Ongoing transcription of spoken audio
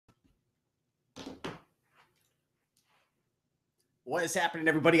What is happening,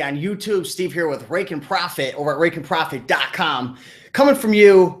 everybody, on YouTube? Steve here with Raiken Profit over at RaikenProfit.com. Coming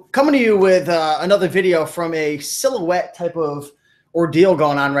to you with another video from a silhouette type of ordeal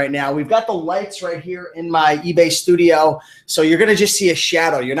going on right now. We've got the lights right here in my eBay studio, so you're going to just see a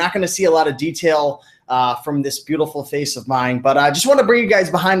shadow. You're not going to see a lot of detail from this beautiful face of mine, but I just want to bring you guys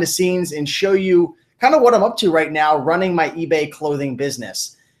behind the scenes and show you kind of what I'm up to right now running my eBay clothing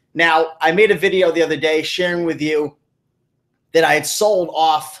business. Now, I made a video the other day sharing with you that I had sold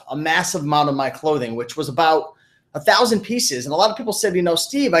off a massive amount of my clothing, which was about 1,000 pieces. And a lot of people said,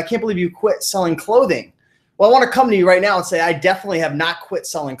 Steve, I can't believe you quit selling clothing. Well, I want to come to you right now and say I definitely have not quit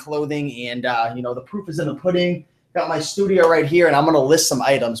selling clothing. And, the proof is in the pudding. Got my studio right here, and I'm going to list some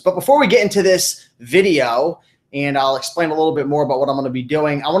items. But before we get into this video, and I'll explain a little bit more about what I'm going to be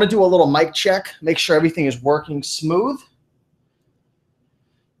doing, I want to do a little mic check, make sure everything is working smooth.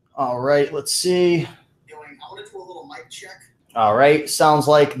 All right, let's see. I want to do a little mic check. All right, sounds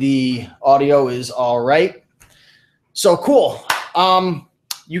like the audio is all right. So cool.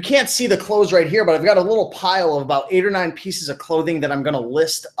 You can't see the clothes right here, but I've got a little pile of about 8 or 9 pieces of clothing that I'm going to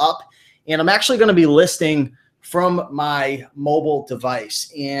list up, and I'm actually going to be listing from my mobile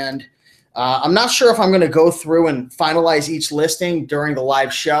device. And I'm not sure if I'm going to go through and finalize each listing during the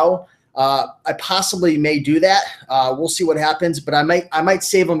live show. I possibly may do that. We'll see what happens, but I might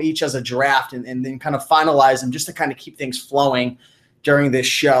save them each as a draft and then kind of finalize them just to kind of keep things flowing during this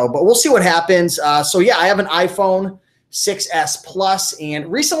show. But we'll see what happens. So yeah, I have an iPhone 6S Plus, and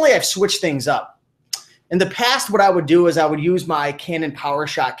recently I've switched things up. In the past, what I would do is I would use my Canon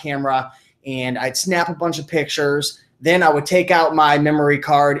PowerShot camera, and I'd snap a bunch of pictures. Then I would take out my memory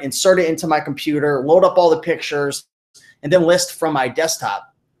card, insert it into my computer, load up all the pictures, and then list from my desktop.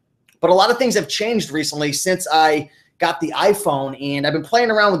 But a lot of things have changed recently since I got the iPhone, and I've been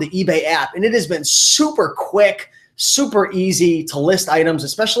playing around with the eBay app, and it has been super quick, super easy to list items,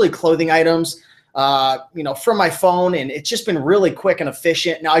 especially clothing items, from my phone, and it's just been really quick and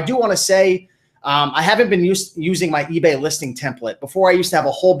efficient. Now, I do want to say I haven't been using my eBay listing template. Before, I used to have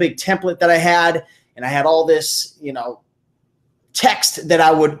a whole big template that I had, and I had all this, text that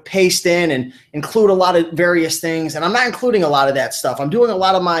I would paste in and include a lot of various things, and I'm not including a lot of that stuff. I'm doing a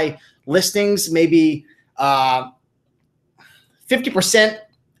lot of my listings, maybe 50%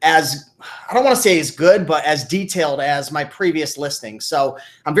 as, I don't want to say as good, but as detailed as my previous listings. So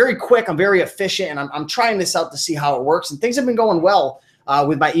I'm very quick, I'm very efficient, and I'm trying this out to see how it works. And things have been going well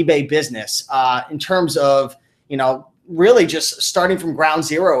with my eBay business in terms of, really just starting from ground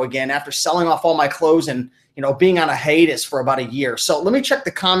zero again after selling off all my clothes and, being on a hiatus for about a year. So let me check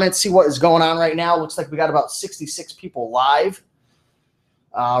the comments, see what is going on right now. Looks like we got about 66 people live.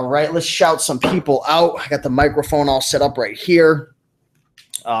 All right, let's shout some people out. I got the microphone all set up right here.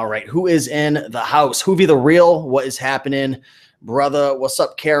 All right, who is in the house? Who be the real? What is happening? Brother, what's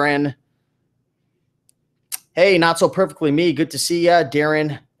up, Karen? Hey, not so perfectly me. Good to see ya.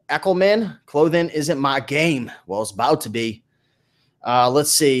 Darren Eckelman, clothing isn't my game. Well, it's about to be.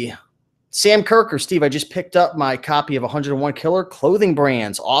 Let's see. Sam Kirk or Steve, I just picked up my copy of 101 Killer Clothing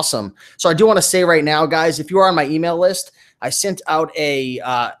Brands. Awesome. So I do want to say right now, guys, if you are on my email list, I sent out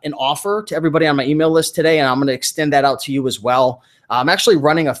an offer to everybody on my email list today, and I'm going to extend that out to you as well. I'm actually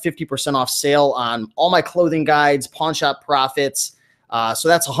running a 50% off sale on all my clothing guides, Pawn Shop Profits. So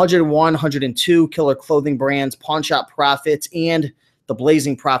that's 101, 102 Killer Clothing Brands, Pawn Shop Profits, and the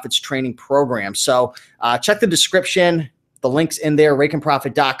Blazing Profits training program. So check the description. The link's in there,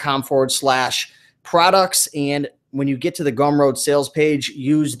 RaikenProfit.com/products. And when you get to the Gumroad sales page,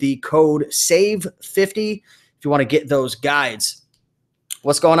 use the code SAVE50 if you want to get those guides.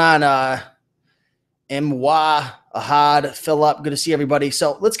 What's going on? Mwa, Ahad, Philip, good to see everybody.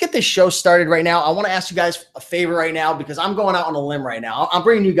 So let's get this show started right now. I want to ask you guys a favor right now because I'm going out on a limb right now. I'm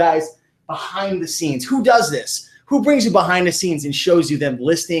bringing you guys behind the scenes. Who does this? Who brings you behind the scenes and shows you them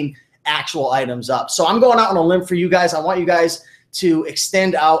listing actual items up? So I'm going out on a limb for you guys. I want you guys to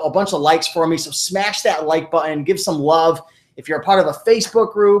extend out a bunch of likes for me. So smash that like button, give some love. If you're a part of a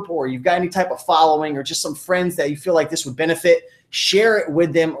Facebook group or you've got any type of following or just some friends that you feel like this would benefit, share it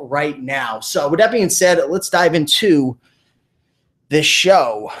with them right now. So with that being said, let's dive into this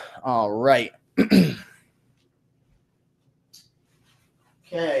show. All right.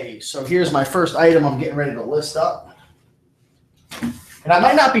 Okay, so here's my first item I'm getting ready to list up. And I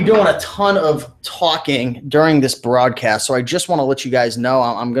might not be doing a ton of talking during this broadcast, so I just want to let you guys know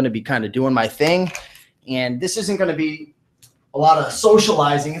I'm going to be kind of doing my thing. And this isn't going to be a lot of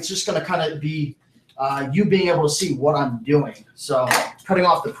socializing. It's just going to kind of be you being able to see what I'm doing. So cutting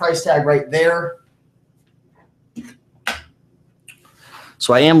off the price tag right there.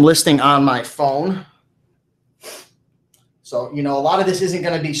 So I am listing on my phone. So, you know, a lot of this isn't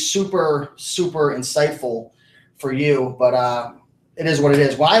going to be super, super insightful for you, but it is what it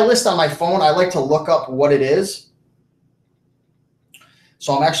is. When I list on my phone, I like to look up what it is.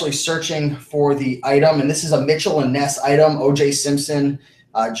 So I'm actually searching for the item, and this is a Mitchell and Ness item, O.J. Simpson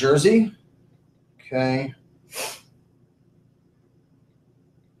jersey. Okay.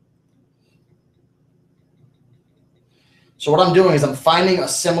 So what I'm doing is I'm finding a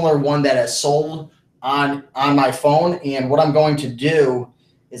similar one that has sold on my phone, and what I'm going to do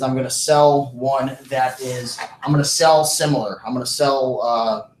is I'm going to sell one that is, I'm going to sell similar. I'm going to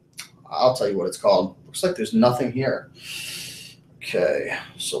sell, I'll tell you what it's called. Looks like there's nothing here. Okay,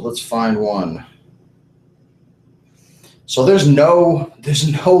 so let's find one. So there's no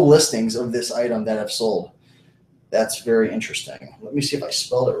listings of this item that have sold. That's very interesting. Let me see if I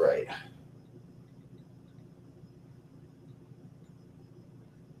spelled it right.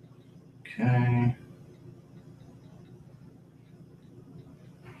 Okay.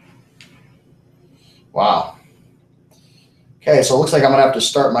 Wow. Okay, so it looks like I'm gonna have to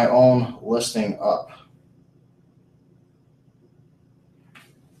start my own listing up.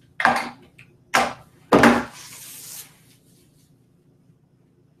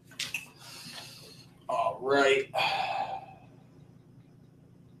 All right.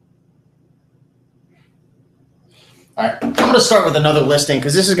 All right, I'm going to start with another listing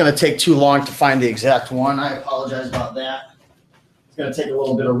because this is going to take too long to find the exact one. I apologize about that. It's going to take a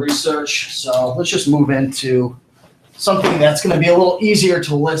little bit of research. So let's just move into something that's going to be a little easier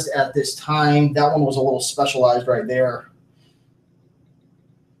to list at this time. That one was a little specialized right there.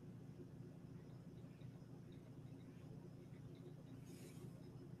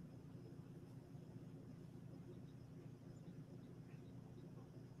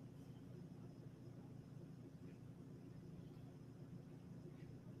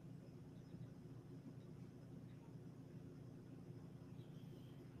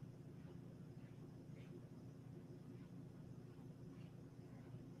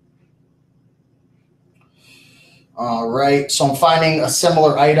 All right, so I'm finding a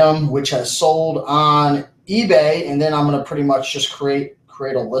similar item which has sold on eBay, and then I'm going to pretty much just create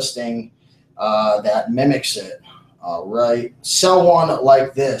a listing that mimics it. All right, sell one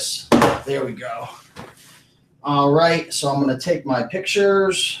like this. There we go. All right, so I'm going to take my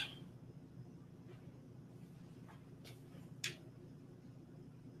pictures.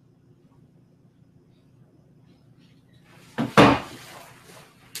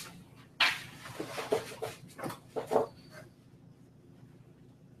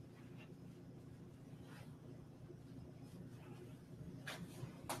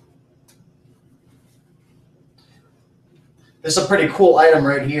 This is a pretty cool item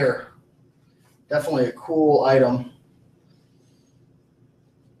right here. Definitely a cool item.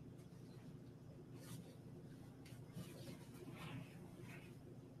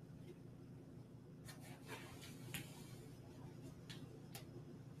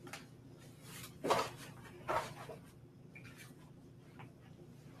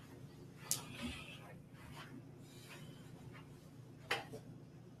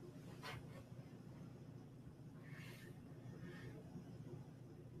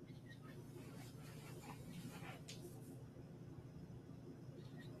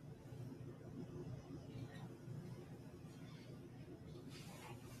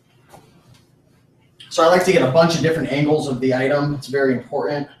 So I like to get a bunch of different angles of the item. It's very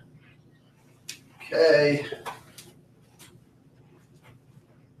important. Okay.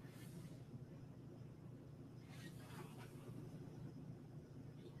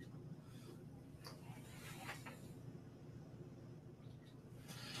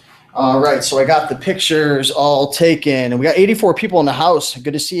 All right, so I got the pictures all taken, and we got 84 people in the house.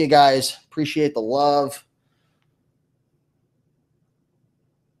 Good to see you guys. Appreciate the love.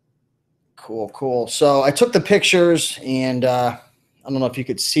 Cool, cool. So I took the pictures, and I don't know if you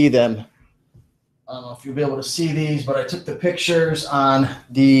could see them. I don't know if you'll be able to see these, but I took the pictures on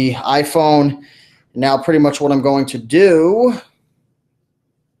the iPhone. Now pretty much what I'm going to do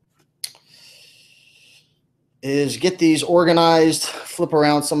is get these organized, flip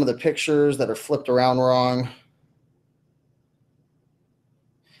around some of the pictures that are flipped around wrong.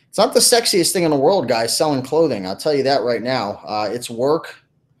 It's not the sexiest thing in the world, guys, selling clothing. I'll tell you that right now. It's work.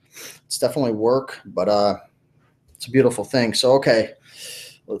 It's definitely work, but it's a beautiful thing. So, okay,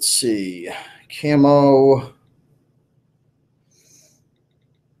 let's see. Camo.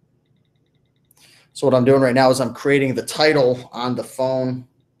 So what I'm doing right now is I'm creating the title on the phone.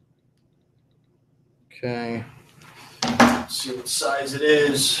 Okay. Let's see what size it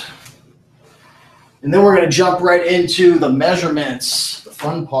is. And then we're going to jump right into the measurements, the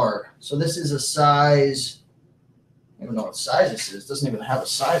fun part. So this is a size, don't even know what size this is. It doesn't even have a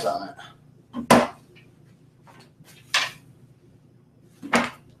size on it.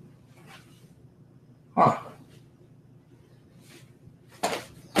 Huh.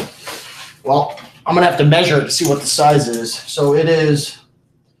 Well, I'm going to have to measure it to see what the size is. So it is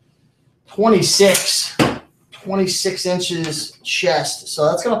 26 inches chest. So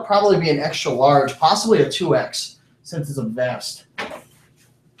that's going to probably be an extra large, possibly a 2X since it's a vest.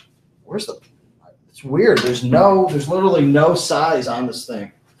 Where's the, it's weird. There's literally no size on this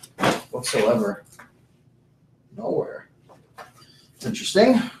thing whatsoever. Nowhere. It's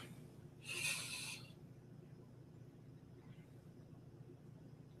interesting.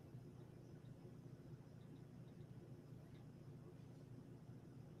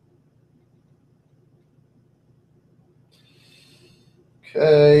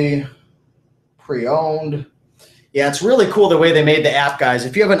 Okay, pre-owned. Yeah, it's really cool the way they made the app, guys.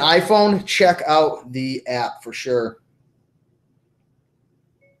 If you have an iPhone, check out the app for sure.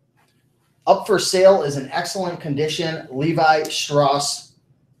 Up for sale is an excellent condition Levi Strauss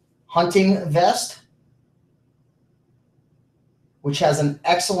hunting vest, which has an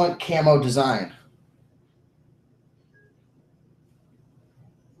excellent camo design.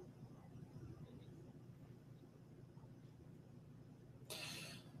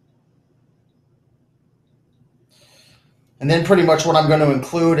 And then pretty much what I'm going to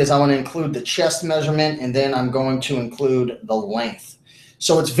include is I'm going to include the chest measurement, and then I'm going to include the length.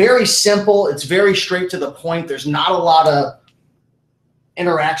 So it's very simple. It's very straight to the point. There's not a lot of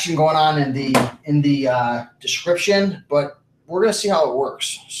interaction going on in the description, but we're going to see how it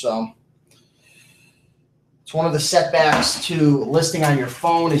works. So it's one of the setbacks to listing on your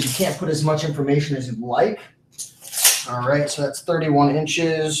phone is you can't put as much information as you'd like. All right, so that's 31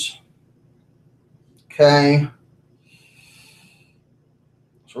 inches. Okay.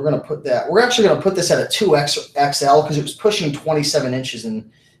 So we're going to put that. We're actually going to put this at a 2XL because it was pushing 27 inches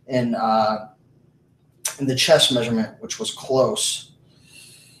in the chest measurement, which was close.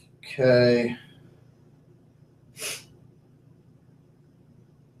 Okay.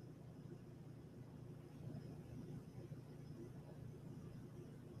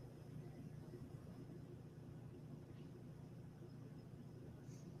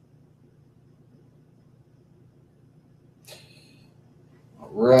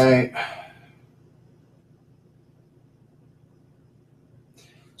 Right.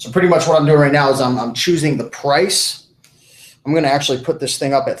 So pretty much what I'm doing right now is I'm choosing the price. I'm going to actually put this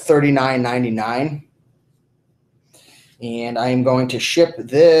thing up at $39.99. And I am going to ship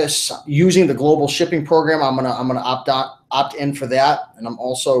this using the global shipping program. I'm gonna opt in for that. And I'm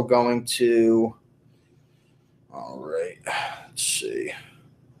also going to, all right, let's see.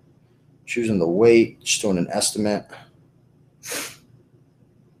 Choosing the weight, just doing an estimate.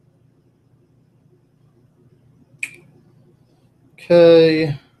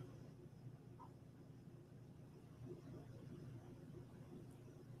 Okay.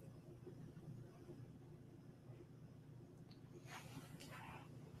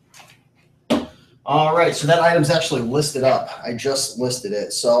 All right, so that item's actually listed up. I just listed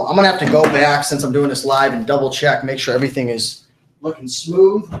it. So I'm going to have to go back since I'm doing this live and double check, make sure everything is looking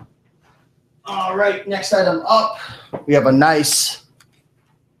smooth. All right, next item up. We have a nice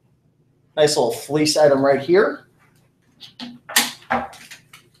little fleece item right here.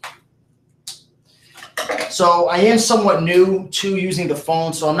 So I am somewhat new to using the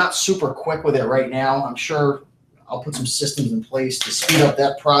phone, so I'm not super quick with it right now. I'm sure I'll put some systems in place to speed up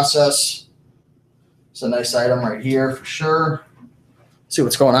that process. It's a nice item right here for sure. See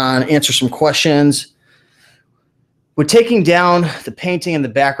what's going on, answer some questions. Would taking down the painting in the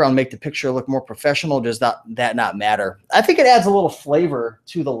background make the picture look more professional? Does that not matter? I think it adds a little flavor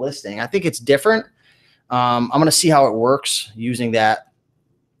to the listing. I think it's different. I'm going to see how it works using that.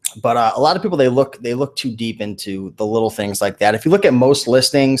 But a lot of people, they look too deep into the little things like that. If you look at most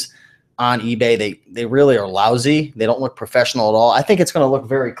listings on eBay, they really are lousy. They don't look professional at all. I think it's going to look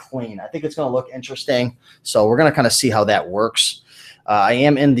very clean. I think it's going to look interesting. So we're going to kind of see how that works. I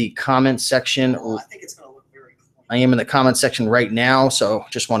am in the comment section. I think it's going to look very clean. I am in the comment section right now. So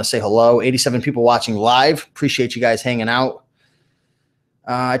just want to say hello. 87 people watching live. Appreciate you guys hanging out.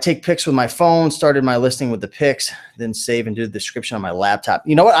 I take pics with my phone, started my listing with the pics, then save and do the description on my laptop.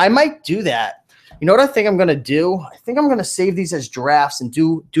 You know what? I might do that. You know what I think I'm going to do? I think I'm going to save these as drafts and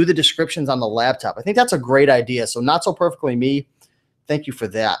do the descriptions on the laptop. I think that's a great idea. So Not So Perfectly Me, thank you for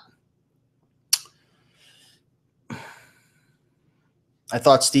that. I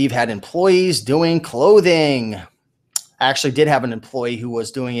thought Steve had employees doing clothing. I actually did have an employee who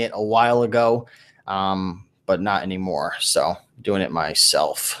was doing it a while ago, but not anymore. So doing it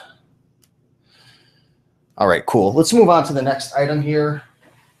myself. All right, cool. Let's move on to the next item here.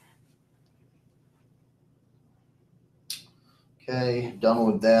 Okay, done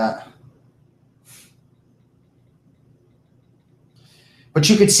with that. But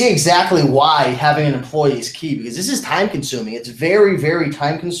you can see exactly why having an employee is key, because this is time consuming. It's very, very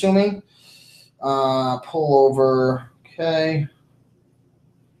time consuming. Pull over. Okay.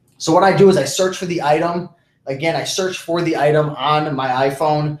 So what I do is I search for the item. Again, I search for the item on my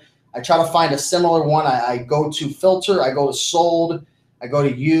iPhone. I try to find a similar one. I go to filter. I go to sold. I go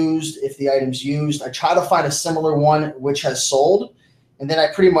to used if the item's used. I try to find a similar one which has sold. And then I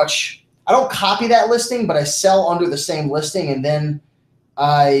don't copy that listing, but I sell under the same listing. And then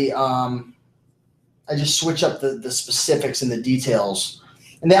I just switch up the specifics and the details.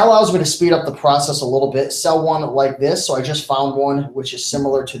 And that allows me to speed up the process a little bit. Sell one like this. So I just found one which is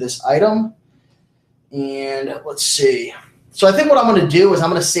similar to this item. And let's see. So I think what I'm going to do is I'm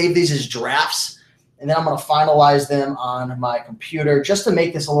going to save these as drafts, and then I'm going to finalize them on my computer just to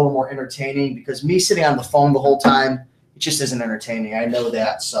make this a little more entertaining, because me sitting on the phone the whole time, it just isn't entertaining. I know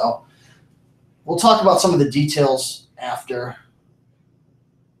that. So we'll talk about some of the details after.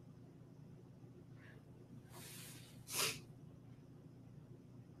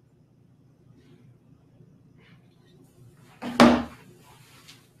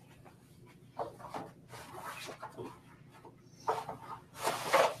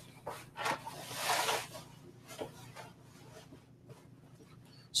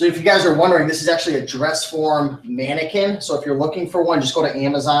 So if you guys are wondering, this is actually a dress form mannequin. So if you're looking for one, just go to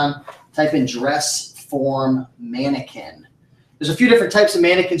Amazon, type in dress form mannequin. There's a few different types of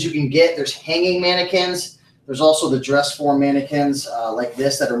mannequins you can get. There's hanging mannequins. There's also the dress form mannequins like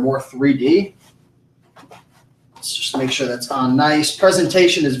this that are more 3D. Let's just make sure that's on nice.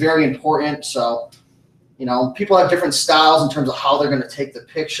 Presentation is very important. So, you know, people have different styles in terms of how they're going to take the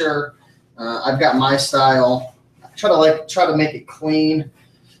picture. I've got my style. I try to make it clean.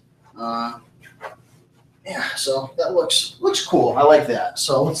 Yeah, so that looks cool. I like that.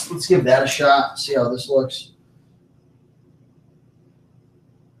 So let's give that a shot. See how this looks.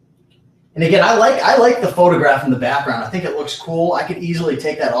 And again, I like the photograph in the background. I think it looks cool. I could easily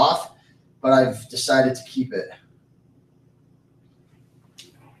take that off, but I've decided to keep it.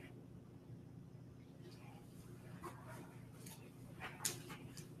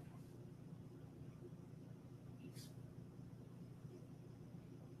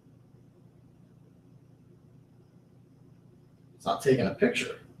 It's not taking a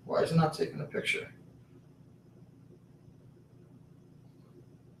picture. Why is it not taking a picture?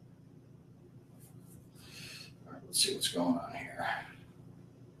 All right, let's see what's going on here.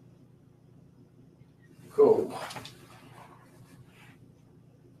 Cool.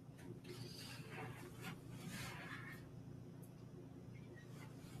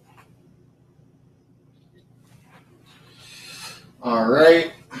 All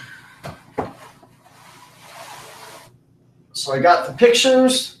right. So I got the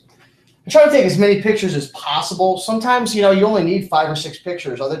pictures. I try to take as many pictures as possible. Sometimes, you know, you only need 5 or 6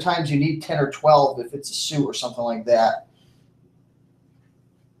 pictures. Other times you need 10 or 12 if it's a suit or something like that.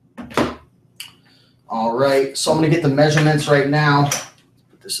 All right, so I'm going to get the measurements right now.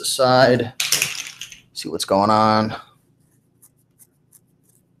 Put this aside. See what's going on.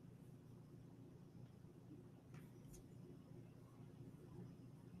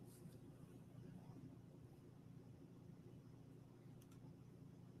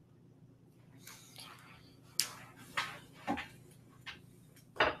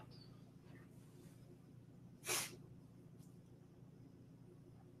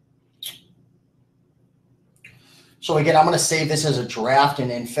 So again, I'm going to save this as a draft and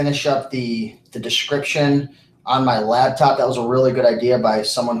then finish up the description on my laptop. That was a really good idea by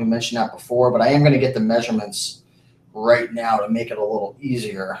someone who mentioned that before, but I am going to get the measurements right now to make it a little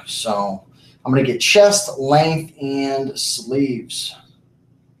easier. So I'm going to get chest, length, and sleeves.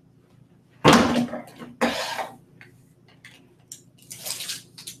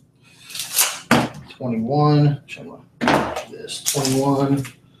 21, this 21,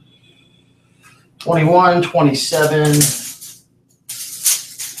 21, 27,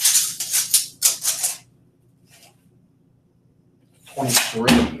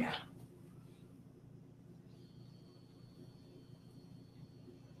 23.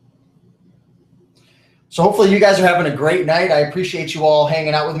 So hopefully you guys are having a great night. I appreciate you all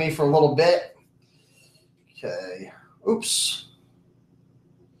hanging out with me for a little bit. Okay. Oops.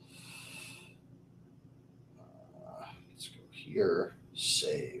 Let's go here.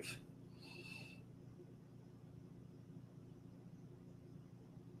 Save.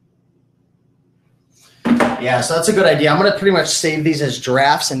 Yeah, so that's a good idea. I'm going to pretty much save these as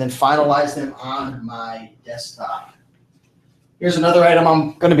drafts and then finalize them on my desktop. Here's another item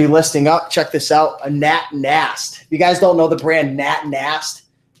I'm going to be listing up. Check this out, a Nat Nast. If you guys don't know the brand Nat Nast,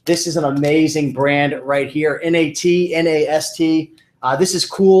 this is an amazing brand right here, N-A-T-N-A-S-T. This is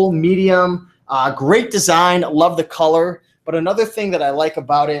cool, medium, great design, love the color. But another thing that I like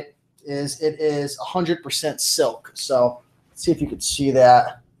about it is 100% silk. So let's see if you could see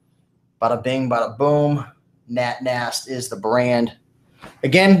that. Bada bing, bada boom. Nat Nast is the brand.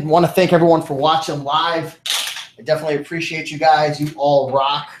 Again, want to thank everyone for watching live. I definitely appreciate you guys. You all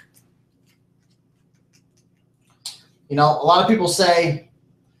rock. You know, a lot of people say,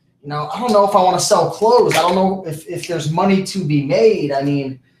 you know, I don't know if I want to sell clothes. I don't know if there's money to be made. I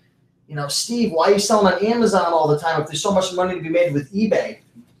mean, you know, Steve, why are you selling on Amazon all the time if there's so much money to be made with eBay?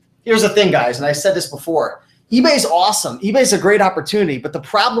 Here's the thing, guys, and I said this before. eBay's awesome. eBay's a great opportunity, but the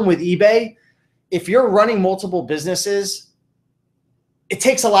problem with eBay, if you're running multiple businesses, it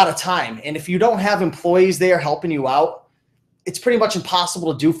takes a lot of time. And if you don't have employees there helping you out, it's pretty much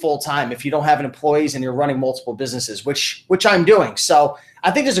impossible to do full time if you don't have employees and you're running multiple businesses, which I'm doing. So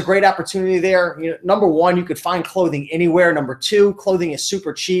I think there's a great opportunity there. You know, number one, you could find clothing anywhere. Number two, clothing is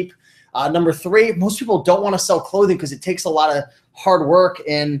super cheap. Number three, most people don't want to sell clothing because it takes a lot of hard work.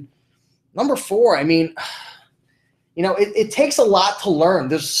 And number four, I mean, you know, it takes a lot to learn.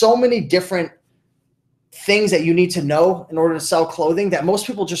 There's so many different things that you need to know in order to sell clothing that most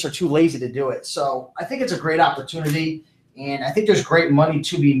people just are too lazy to do it. So I think it's a great opportunity, and I think there's great money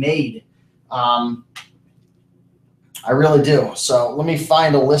to be made. I really do. So let me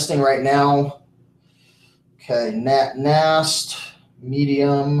find a listing right now. Okay, Nat Nast,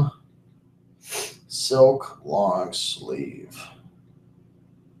 medium, silk, long sleeve.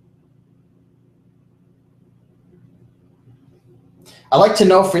 I'd like to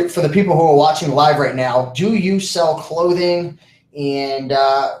know for the people who are watching live right now, do you sell clothing? And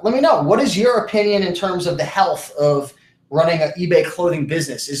let me know, what is your opinion in terms of the health of running an eBay clothing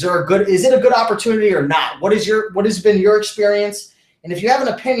business? Is it a good opportunity or not? What has been your experience? And if you have an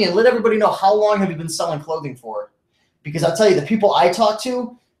opinion, let everybody know, how long have you been selling clothing for? Because I'll tell you, the people I talk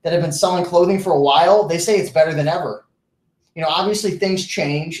to that have been selling clothing for a while, they say it's better than ever. You know, obviously things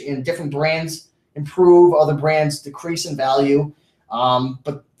change and different brands improve, other brands decrease in value.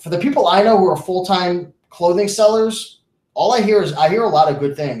 But for the people I know who are full-time clothing sellers, all I hear a lot of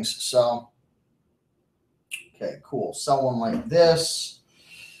good things. So, okay, cool. Sell one like this.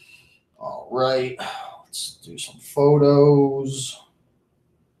 All right. Let's do some photos.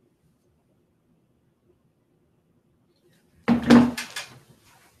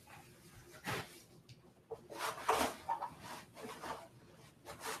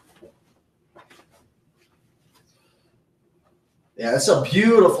 Yeah, it's a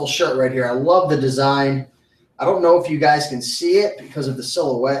beautiful shirt right here. I love the design. I don't know if you guys can see it because of the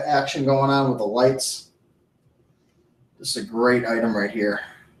silhouette action going on with the lights. This is a great item right here.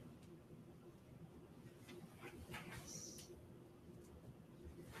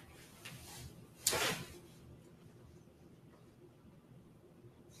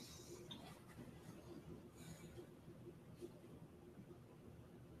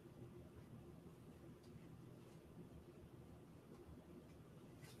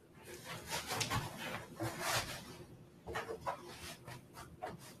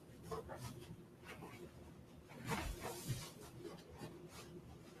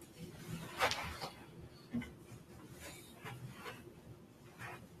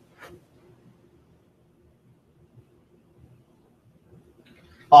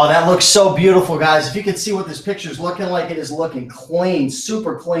 Oh, that looks so beautiful, guys. If you can see what this picture is looking like, it is looking clean,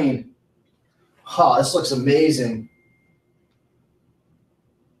 super clean. Oh, this looks amazing.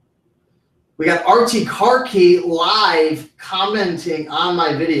 We got RT Car Key live commenting on my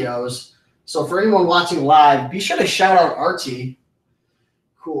videos. So for anyone watching live, be sure to shout out RT.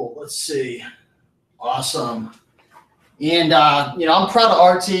 Cool, let's see. Awesome. And, you know, I'm proud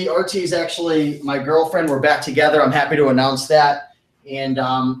of RT. RT is actually my girlfriend. We're back together. I'm happy to announce that. And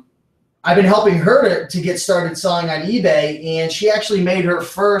I've been helping her to get started selling on eBay, and she actually made her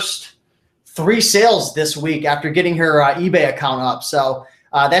first 3 sales this week after getting her eBay account up. So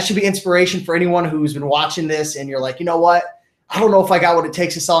that should be inspiration for anyone who's been watching this and you're like, you know what? I don't know if I got what it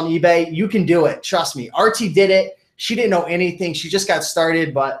takes to sell on eBay. You can do it. Trust me. RT did it. She didn't know anything. She just got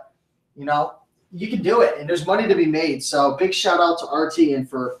started, but, you know, you can do it, and there's money to be made. So big shout out to RT, and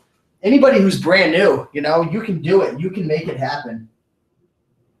for anybody who's brand new, you know, you can do it. You can make it happen.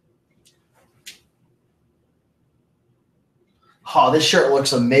 Oh, this shirt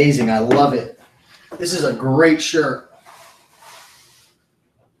looks amazing. I love it. This is a great shirt.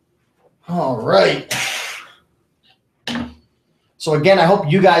 All right. So again, I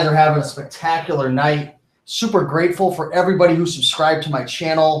hope you guys are having a spectacular night. Super grateful for everybody who subscribed to my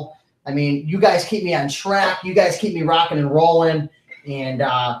channel. I mean, you guys keep me on track. You guys keep me rocking and rolling. And,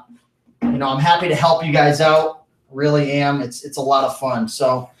 you know, I'm happy to help you guys out. Really am. It's a lot of fun.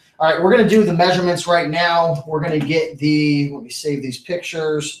 So, all right, we're going to do the measurements right now. We're going to get the, let me save these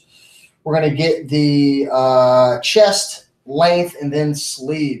pictures. We're going to get the chest length and then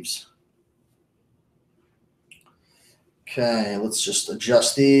sleeves. Okay, let's just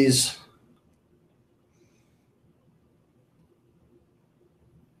adjust these.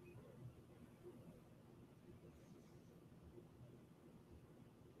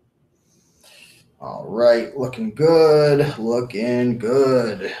 All right, looking good, looking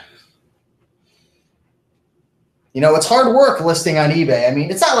good. You know, it's hard work listing on eBay. I mean,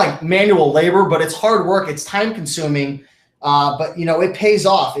 it's not like manual labor, but it's hard work. It's time consuming, but, you know, it pays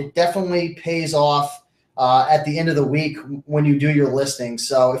off. It definitely pays off at the end of the week when you do your listing.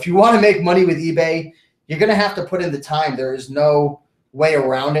 So if you want to make money with eBay, you're going to have to put in the time. There is no way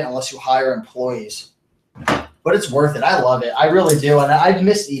around it unless you hire employees. But it's worth it. I love it. I really do. And I've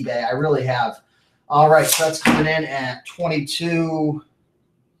missed eBay. I really have. All right, so that's coming in at 22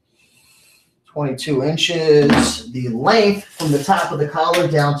 inches. The length from the top of the collar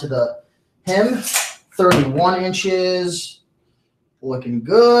down to the hem, 31 inches. Looking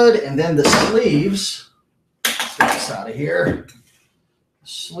good. And then the sleeves, let's get this out of here.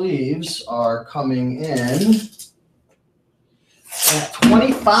 Sleeves are coming in at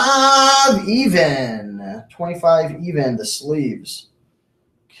 25 even. 25 even, the sleeves.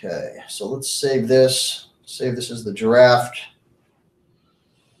 Okay, so let's save this. Save this as the draft.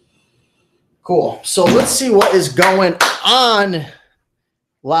 Cool. So let's see what is going on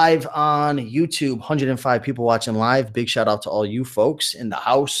live on YouTube. 105 people watching live. Big shout out to all you folks in the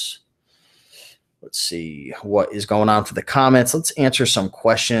house. Let's see what is going on for the comments. Let's answer some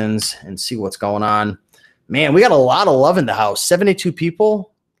questions and see what's going on. Man, we got a lot of love in the house. 72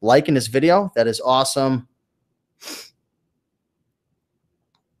 people liking this video. That is awesome.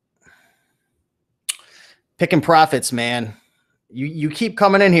 Picking profits, man. You keep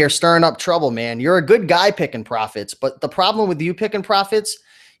coming in here stirring up trouble, man. You're a good guy picking profits, but the problem with you picking profits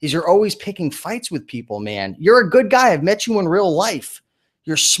is you're always picking fights with people, man. You're a good guy. I've met you in real life.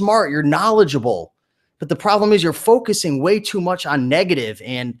 You're smart. You're knowledgeable. But the problem is you're focusing way too much on negative.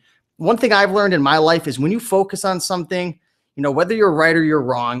 And one thing I've learned in my life is when you focus on something, you know, whether you're right or you're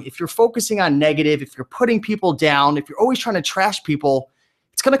wrong, if you're focusing on negative, if you're putting people down, if you're always trying to trash people,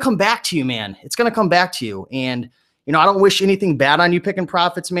 it's going to come back to you, man. It's going to come back to you. And, you know, I don't wish anything bad on you picking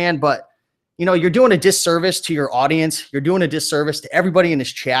profits, man, but, you know, you're doing a disservice to your audience. You're doing a disservice to everybody in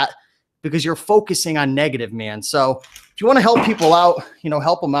this chat because you're focusing on negative, man. So if you want to help people out, you know,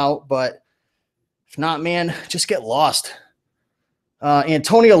 help them out. But if not, man, just get lost.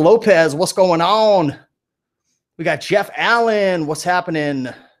 Antonio Lopez, what's going on? We got Jeff Allen. What's happening?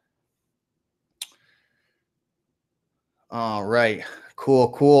 All right.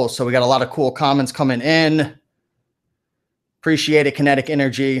 Cool, cool. So we got a lot of cool comments coming in. Appreciate it, Kinetic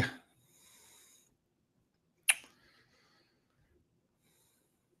Energy.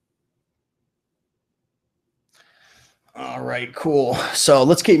 All right, cool. So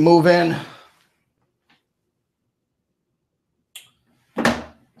let's keep moving.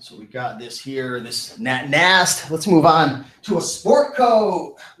 So we got this here, this NAST. Let's move on to a sport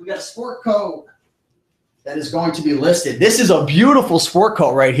coat. We got a sport coat that is going to be listed. This is a beautiful sport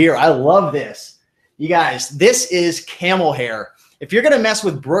coat right here. I love this. You guys, this is camel hair. If you're going to mess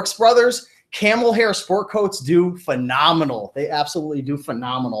with Brooks Brothers, camel hair sport coats do phenomenal. They absolutely do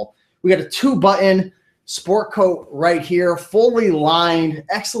phenomenal. We got a 2-button sport coat right here, fully lined,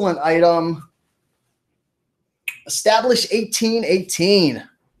 excellent item. Established 1818.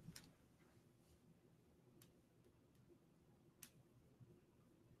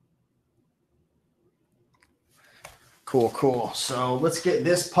 Cool, cool. So let's get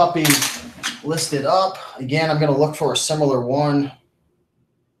this puppy listed up. Again, I'm going to look for a similar one.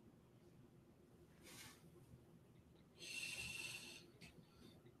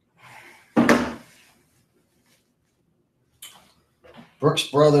 Brooks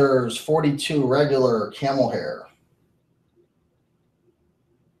Brothers 42 regular camel hair.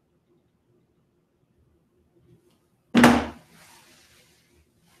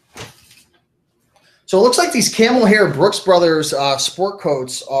 So it looks like these camel hair Brooks Brothers sport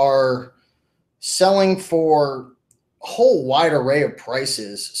coats are selling for a whole wide array of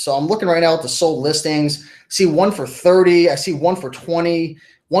prices. So I'm looking right now at the sold listings. I see one for 30. I see one for 20,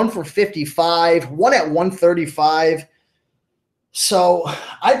 one for 55, one at 135. So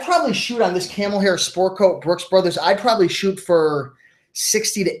I'd probably shoot on this camel hair sport coat, Brooks Brothers. I'd probably shoot for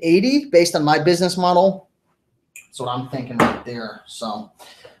 60 to 80 based on my business model. That's what I'm thinking right there. So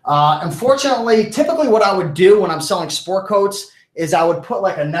unfortunately, typically what I would do when I'm selling sport coats is I would put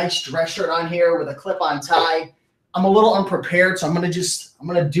like a nice dress shirt on here with a clip-on tie. I'm a little unprepared, so I'm going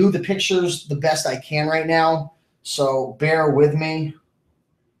to do the pictures the best I can right now. So bear with me.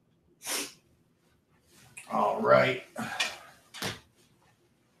 All right.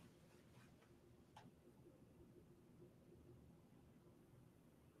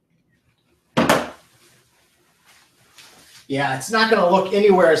 Yeah, it's not going to look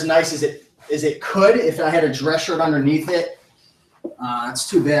anywhere as nice as it could if I had a dress shirt underneath it. It's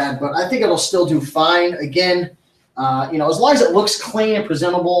too bad, but I think it'll still do fine. Again, you know, as long as it looks clean and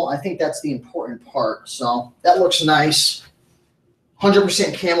presentable, I think that's the important part. So that looks nice.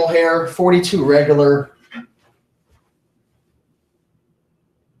 100% camel hair, 42 regular.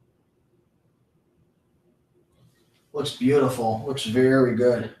 Looks beautiful. Looks very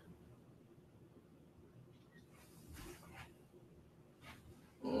good.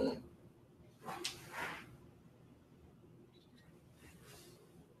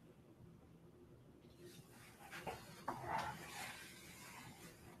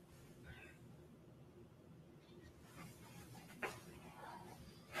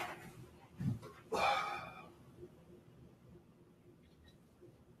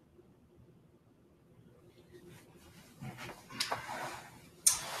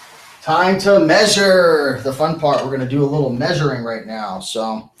 Time to measure. The fun part, we're going to do a little measuring right now.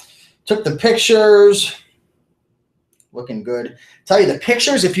 So took the pictures. Looking good. Tell you the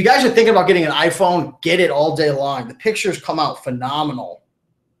pictures, if you guys are thinking about getting an iPhone, get it all day long. The pictures come out phenomenal.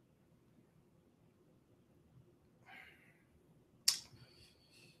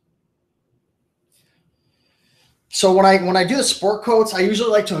 So when I do the sport coats, I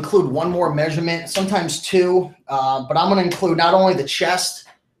usually like to include one more measurement, sometimes two, but I'm going to include not only the chest,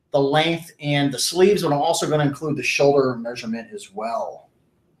 the length, and the sleeves, but I'm also going to include the shoulder measurement as well.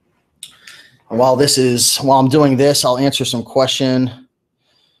 And while I'm doing this, I'll answer some question.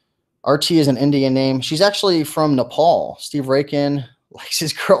 RT is an Indian name. She's actually from Nepal. Steve Raiken likes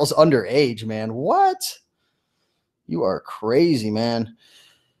his girls underage, man. What? You are crazy, man.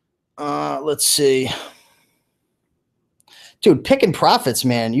 Let's see. Dude, picking profits,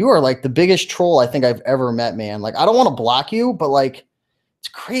 man. You are like the biggest troll I think I've ever met, man. Like, I don't want to block you, but like, it's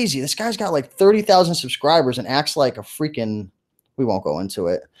crazy. This guy's got like 30,000 subscribers and acts like a freaking, we won't go into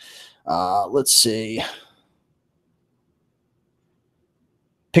it. Let's see.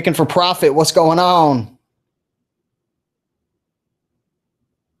 Picking for profit. What's going on?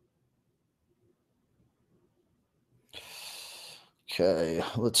 Okay,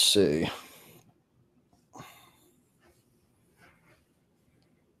 let's see.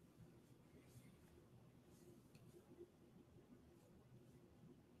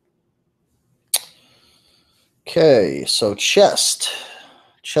 Okay, so chest.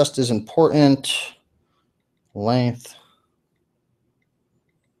 Chest is important. Length.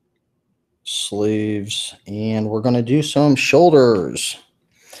 Sleeves. And we're going to do some shoulders.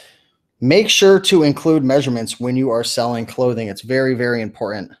 Make sure to include measurements when you are selling clothing. It's very, very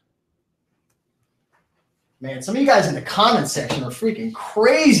important. Man, some of you guys in the comments section are freaking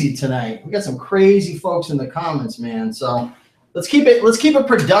crazy tonight. We got some crazy folks in the comments, man. So let's keep it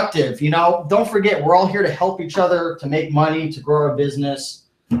productive. You know, don't forget, we're all here to help each other, to make money, to grow our business.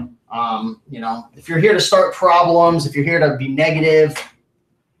 You know, if you're here to start problems, if you're here to be negative,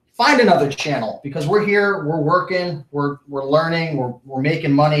 find another channel, because we're here, we're working, we're learning, we're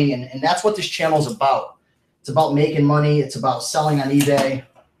making money, and that's what this channel is about. It's about making money. It's about selling on eBay.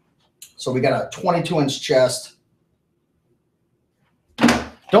 So we got a 22-inch chest.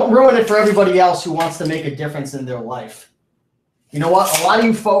 Don't ruin it for everybody else who wants to make a difference in their life. You know what? A lot of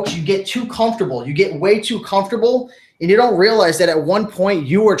you folks, you get too comfortable. You get way too comfortable, and you don't realize that at one point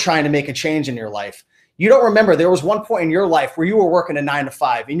you were trying to make a change in your life. You don't remember there was one point in your life where you were working a 9 to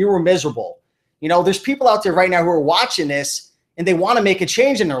 5 and you were miserable. You know, there's people out there right now who are watching this and they want to make a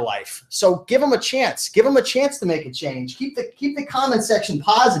change in their life. So give them a chance. Give them a chance to make a change. Keep the comment section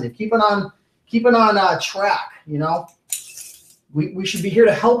positive. Keep it on track. You know, we should be here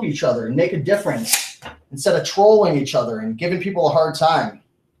to help each other and make a difference instead of trolling each other and giving people a hard time.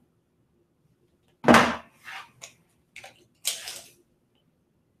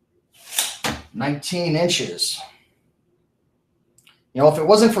 19 inches. You know, if it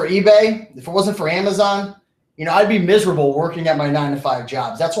wasn't for eBay, if it wasn't for Amazon, you know, I'd be miserable working at my 9 to 5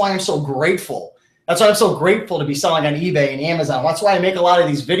 jobs. That's why I'm so grateful. That's why I'm so grateful to be selling on eBay and Amazon. That's why I make a lot of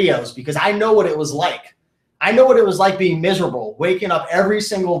these videos, because I know what it was like. I know what it was like being miserable, waking up every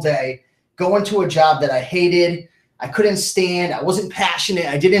single day, going to a job that I hated, I couldn't stand, I wasn't passionate,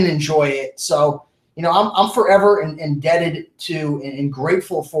 I didn't enjoy it. So, you know, I'm forever indebted to and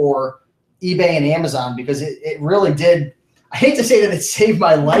grateful for eBay and Amazon because it really did. I hate to say that it saved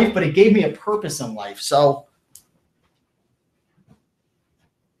my life, but it gave me a purpose in life. So,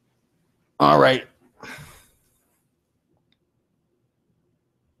 all right.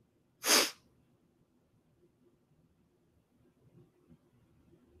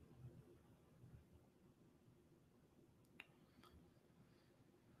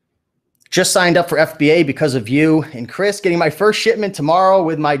 Just signed up for FBA because of you and Chris, getting my first shipment tomorrow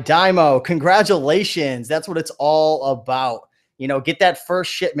with my Dymo. Congratulations. That's what it's all about. You know, get that first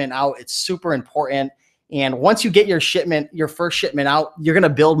shipment out. It's super important. And once you get your first shipment out, you're going to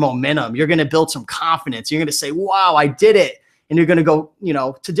build momentum. You're going to build some confidence. You're going to say, wow, I did it. And you're going to go, you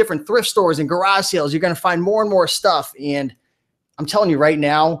know, to different thrift stores and garage sales. You're going to find more and more stuff. And I'm telling you right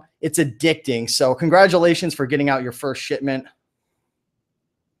now, it's addicting. So congratulations for getting out your first shipment.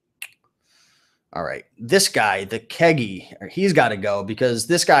 All right, this guy, the Keggy, he's got to go because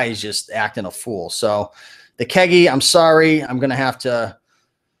this guy is just acting a fool. So the Keggy, I'm sorry. I'm going to have to,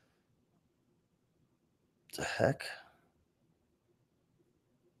 what the heck?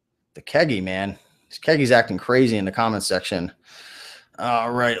 The Keggy, man. This Keggy's acting crazy in the comment section.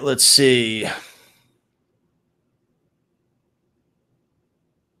 All right, let's see.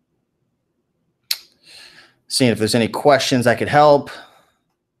 Seeing if there's any questions I could help.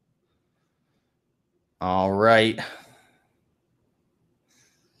 All right.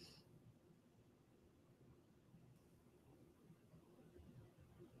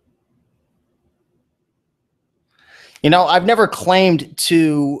 You know, I've never claimed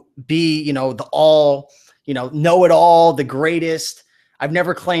to be, you know, the all, you know it all, the greatest. I've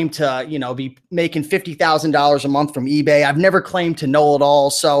never claimed to, you know, be making $50,000 a month from eBay. I've never claimed to know it all.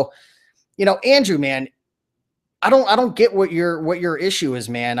 So, you know, Andrew, man, I don't get what your issue is,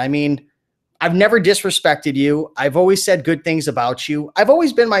 man. I mean, I've never disrespected you. I've always said good things about you. I've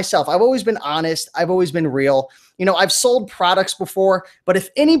always been myself. I've always been honest. I've always been real. You know, I've sold products before, but if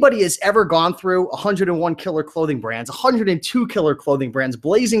anybody has ever gone through 101 killer clothing brands, 102 killer clothing brands,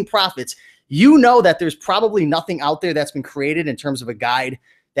 blazing profits, you know that there's probably nothing out there that's been created in terms of a guide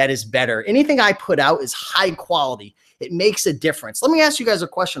that is better. Anything I put out is high quality. It makes a difference. Let me ask you guys a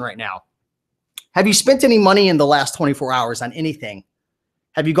question right now. Have you spent any money in the last 24 hours on anything?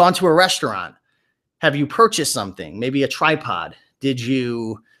 Have you gone to a restaurant? Have you purchased something? Maybe a tripod? Did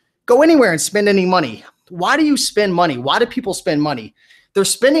you go anywhere and spend any money? Why do you spend money? Why do people spend money? They're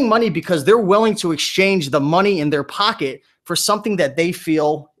spending money because they're willing to exchange the money in their pocket for something that they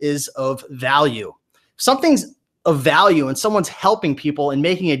feel is of value. If something's of value and someone's helping people and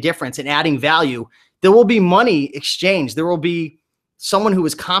making a difference and adding value, there will be money exchanged. There will be someone who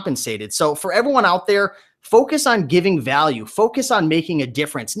is compensated. So for everyone out there, focus on giving value. Focus on making a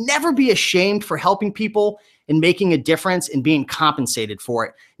difference. Never be ashamed for helping people and making a difference and being compensated for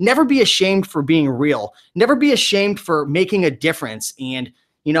it. Never be ashamed for being real. Never be ashamed for making a difference and,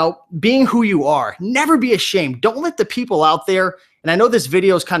 you know, being who you are. Never be ashamed. Don't let the people out there, and I know this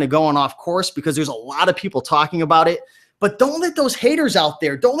video is kind of going off course because there's a lot of people talking about it, but don't let those haters out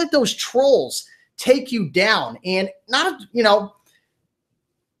there, don't let those trolls take you down. And not, you know,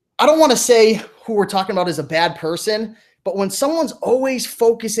 I don't want to say who we're talking about is a bad person, but when someone's always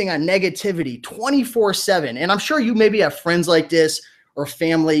focusing on negativity 24/7, and I'm sure you maybe have friends like this or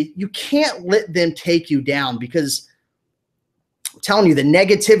family, you can't let them take you down because I'm telling you, the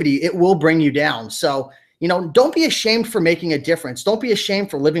negativity, it will bring you down. So, you know, don't be ashamed for making a difference. Don't be ashamed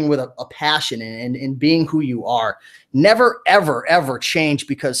for living with a passion and being who you are. Never, ever, ever change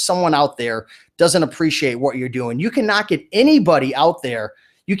because someone out there doesn't appreciate what you're doing. You cannot get anybody out there.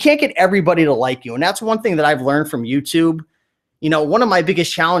 You can't get everybody to like you. And that's one thing that I've learned from YouTube. You know, one of my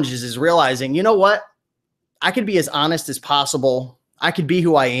biggest challenges is realizing, you know what? I could be as honest as possible. I could be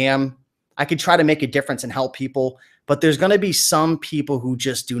who I am. I could try to make a difference and help people. But there's going to be some people who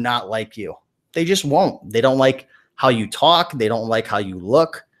just do not like you. They just won't. They don't like how you talk. They don't like how you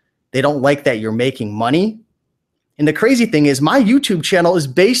look. They don't like that you're making money. And the crazy thing is my YouTube channel is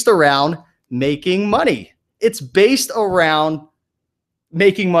based around making money. It's based around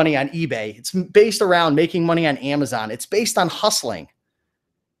making money on eBay. It's based around making money on Amazon. It's based on hustling,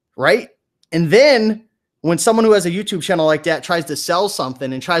 right? And then when someone who has a YouTube channel like that tries to sell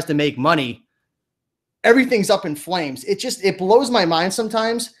something and tries to make money, everything's up in flames. It blows my mind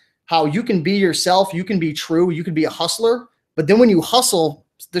sometimes how you can be yourself, you can be true, you can be a hustler, but then when you hustle,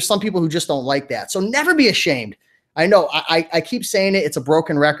 there's some people who just don't like that. So never be ashamed. I know I keep saying it. It's a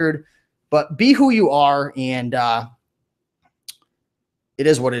broken record. But be who you are, and it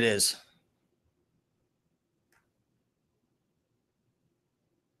is what it is.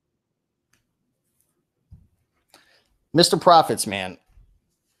 Mr. Profits, man,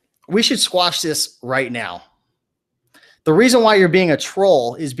 we should squash this right now. The reason why you're being a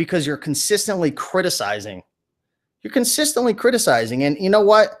troll is because you're consistently criticizing. You're consistently criticizing. And you know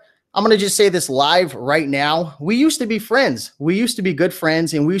what? I'm going to just say this live right now. We used to be friends. We used to be good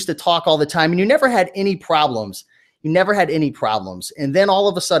friends, and we used to talk all the time, and you never had any problems. You never had any problems. And then all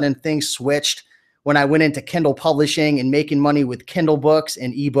of a sudden things switched when I went into Kindle publishing and making money with Kindle books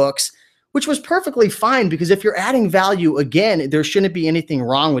and ebooks, which was perfectly fine, because if you're adding value, again, there shouldn't be anything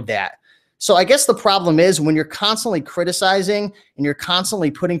wrong with that. So I guess the problem is when you're constantly criticizing and you're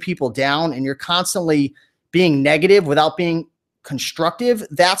constantly putting people down and you're constantly being negative without being constructive,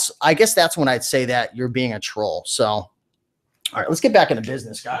 I guess that's when I'd say that you're being a troll. So, all right, let's get back into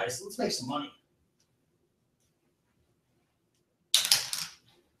business, guys. Let's make some money.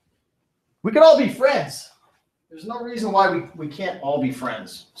 We could all be friends. There's no reason why we can't all be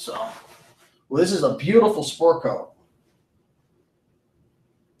friends. So, well, this is a beautiful sport coat.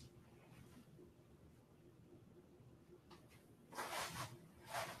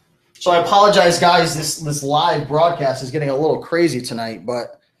 So I apologize, guys. This live broadcast is getting a little crazy tonight,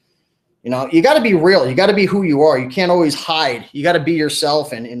 but you know, you got to be real. You got to be who you are. You can't always hide. You got to be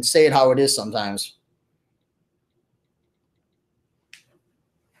yourself and say it how it is sometimes.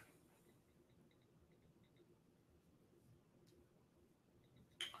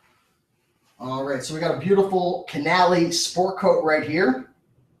 All right, so we got a beautiful Canali sport coat right here.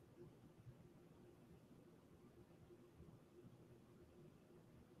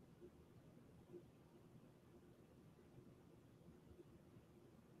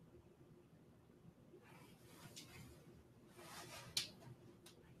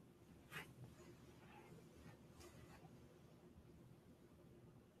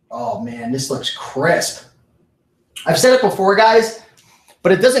 Oh man, this looks crisp. I've said it before, guys,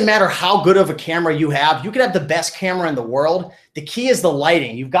 but it doesn't matter how good of a camera you have. You could have the best camera in the world. The key is the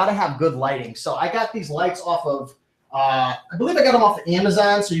lighting. You've got to have good lighting. So I got these lights off of, I believe I got them off of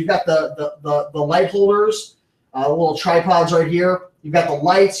Amazon. So you've got the light holders, little tripods right here. You've got the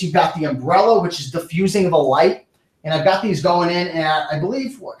lights. You've got the umbrella, which is diffusing the light. And I've got these going in at, I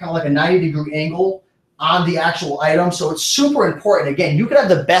believe, kind of like a 90-degree angle on the actual item. So it's super important. Again, you could have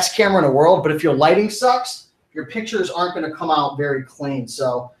the best camera in the world, but if your lighting sucks, your pictures aren't going to come out very clean.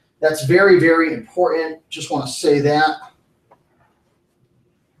 So that's very, very important. Just want to say that.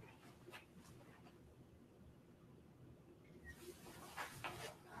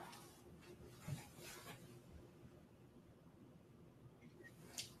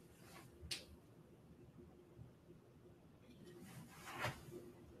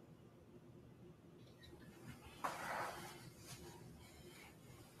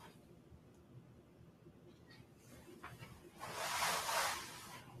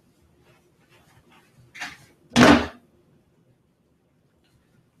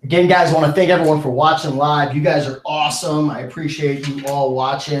 Again, guys, I want to thank everyone for watching live. You guys are awesome. I appreciate you all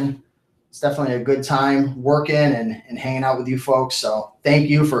watching. It's definitely a good time working and hanging out with you folks. So thank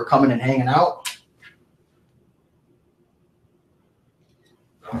you for coming and hanging out.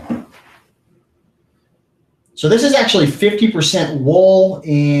 So this is actually 50% wool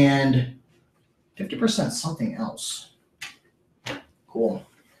and 50% something else. Cool.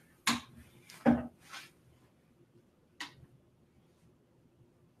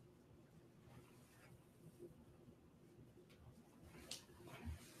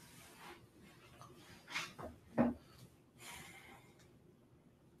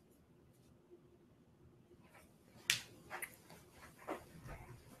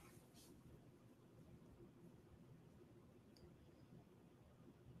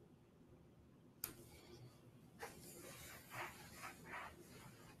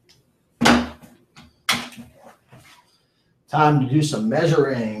 Time to do some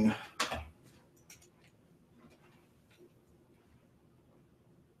measuring.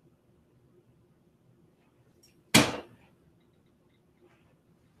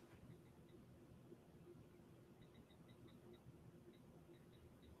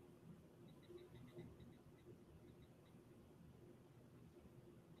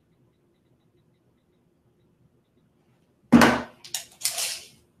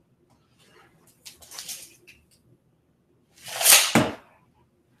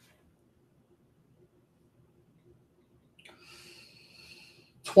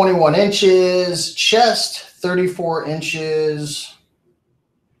 "21 inches, chest 34 inches,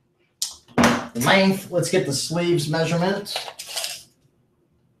 length." Let's get the sleeves measurement.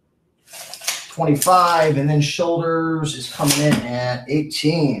 25, and then shoulders is coming in at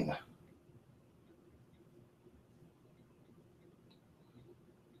 18.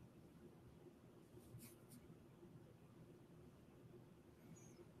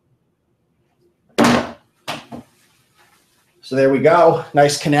 So there we go.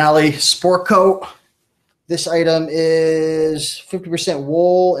 Nice Canali sport coat. This item is 50%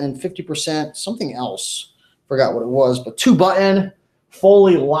 wool and 50% something else. Forgot what it was, but 2-button,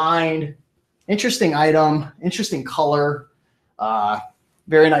 fully lined. Interesting item, interesting color.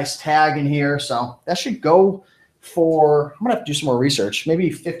 Very nice tag in here. So that should go for, I'm gonna have to do some more research, maybe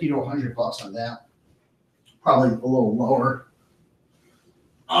 50 to 100 bucks on that. Probably a little lower.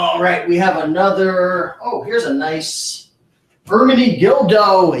 All right, we have another, oh, here's a nice Ermity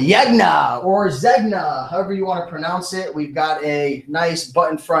Gildo Yegna or Zegna, however you want to pronounce it. We've got a nice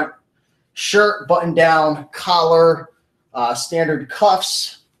button front shirt, button down collar, standard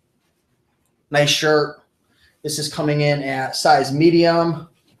cuffs. Nice shirt. This is coming in at size medium.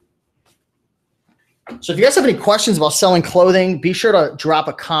 So if you guys have any questions about selling clothing, be sure to drop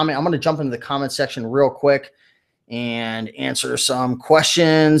a comment. I'm going to jump into the comment section real quick and answer some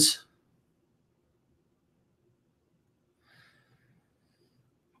questions.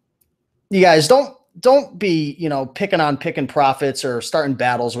 You guys don't be, picking profits or starting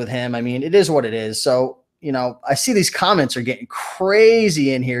battles with him. I mean, it is what it is. So, I see these comments are getting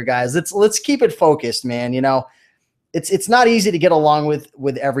crazy in here, guys. Let's keep it focused, man. It's not easy to get along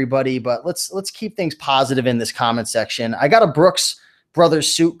with everybody, but let's keep things positive in this comment section. I got a Brooks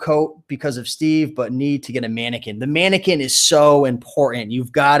Brothers suit coat because of Steve, but need to get a mannequin. The mannequin is so important.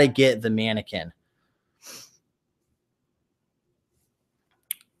 You've got to get the mannequin.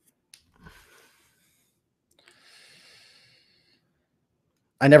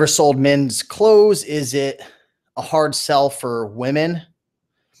 I never sold men's clothes. Is it a hard sell for women?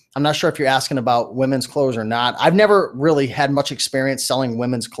 I'm not sure if you're asking about women's clothes or not. I've never really had much experience selling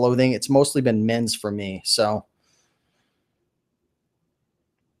women's clothing. It's mostly been men's for me. So,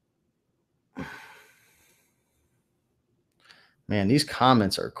 man, these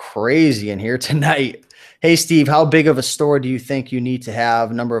comments are crazy in here tonight. Hey, Steve, how big of a store do you think you need to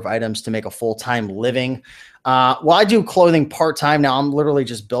have, number of items to make a full-time living? Well, I do clothing part-time now. I'm literally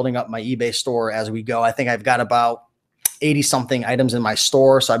just building up my eBay store as we go. I think I've got about 80-something items in my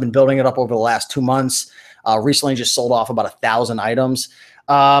store. So I've been building it up over the last 2 months. Recently just sold off about 1,000 items.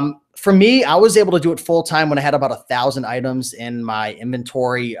 For me, I was able to do it full-time when I had about 1,000 items in my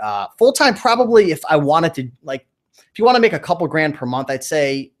inventory. Full-time, probably if I wanted to, if you want to make a couple grand per month, I'd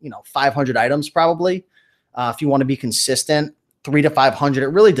say, 500 items probably. If you want to be consistent, 300 to 500. It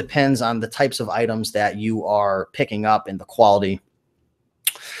really depends on the types of items that you are picking up and the quality.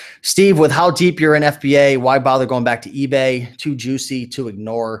 Steve, with how deep you're in FBA, why bother going back to eBay? Too juicy to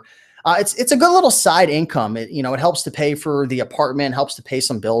ignore. It's a good little side income. It helps to pay for the apartment, helps to pay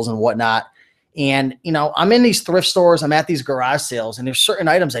some bills and whatnot. And, I'm in these thrift stores, I'm at these garage sales, and there's certain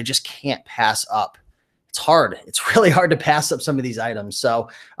items I just can't pass up. It's hard. It's really hard to pass up some of these items. So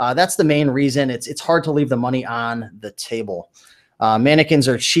that's the main reason. It's hard to leave the money on the table. Mannequins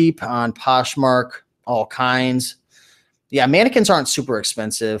are cheap on Poshmark, all kinds. Yeah, mannequins aren't super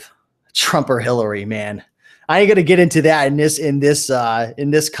expensive. Trump or Hillary, man. I ain't gonna get into that in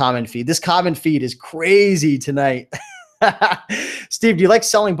this comment feed. This comment feed is crazy tonight. Steve, do you like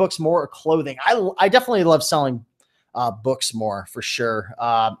selling books more or clothing? I definitely love selling books more for sure.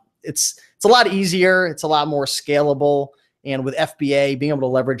 It's a lot easier. It's a lot more scalable. And with FBA, being able to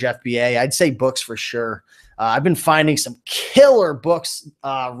leverage FBA, I'd say books for sure. I've been finding some killer books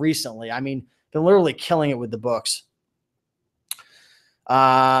recently. I mean, been literally killing it with the books.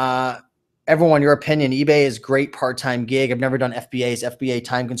 Everyone, your opinion, eBay is great part-time gig. I've never done FBA. Is FBA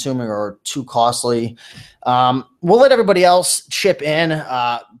time consuming or too costly? We'll let everybody else chip in.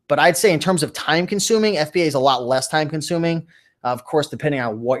 But I'd say in terms of time consuming, FBA is a lot less time consuming. Of course, depending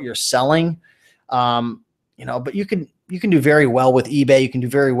on what you're selling, but you can do very well with eBay. You can do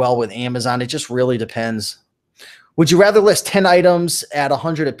very well with Amazon. It just really depends. Would you rather list 10 items at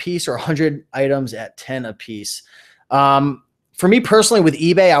 100 a piece or 100 items at 10 a piece? For me personally, with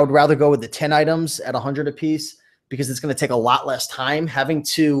eBay, I would rather go with the 10 items at 100 a piece because it's going to take a lot less time. Having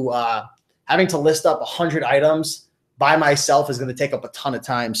to list up 100 items by myself is going to take up a ton of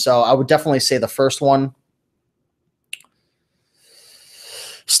time. So I would definitely say the first one.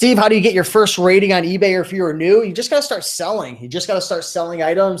 Steve, how do you get your first rating on eBay? Or if you're new, you just got to start selling. You just got to start selling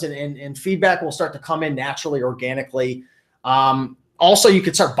items and feedback will start to come in naturally, organically. Also, you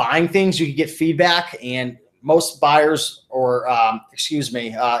could start buying things. You could get feedback, and most buyers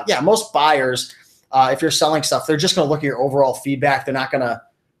most buyers, if you're selling stuff, they're just going to look at your overall feedback. They're not going to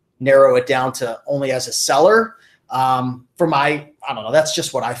narrow it down to only as a seller. For my, I don't know, that's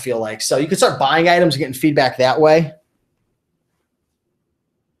just what I feel like. So you can start buying items and getting feedback that way.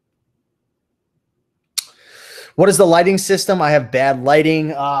 What is the lighting system? I have bad lighting.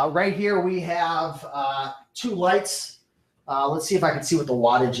 Right here we have 2 lights. Let's see if I can see what the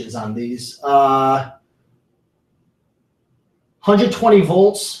wattage is on these. 120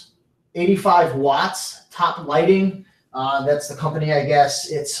 volts, 85 watts, top lighting. That's the company, I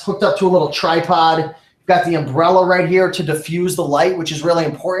guess. It's hooked up to a little tripod. You've got the umbrella right here to diffuse the light, which is really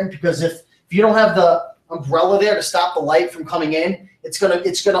important because if you don't have the umbrella there to stop the light from coming in, it's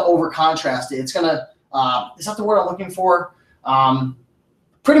gonna over contrast it. It's gonna is that the word I'm looking for?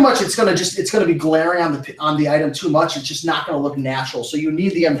 Pretty much it's gonna be glaring on the item too much. It's just not gonna look natural. So you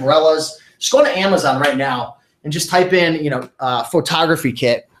need the umbrellas. Just go to Amazon right now and just type in, photography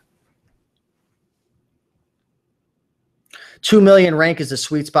kit. 2 million rank is the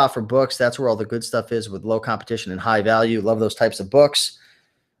sweet spot for books. That's where all the good stuff is with low competition and high value. Love those types of books.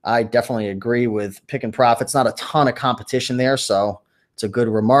 I definitely agree with Pick and Profits. Not a ton of competition there, so it's a good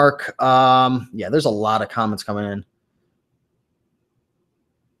remark. Yeah, there's a lot of comments coming in.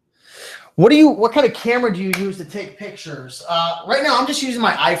 What kind of camera do you use to take pictures? Right now, I'm just using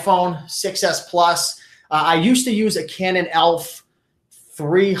my iPhone 6S Plus. I used to use a Canon ELPH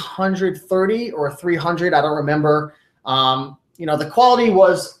 330 or 300. I don't remember. The quality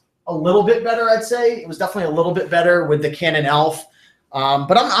was a little bit better, I'd say. It was definitely a little bit better with the Canon ELPH.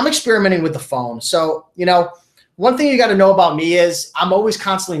 But I'm experimenting with the phone. So, one thing you got to know about me is I'm always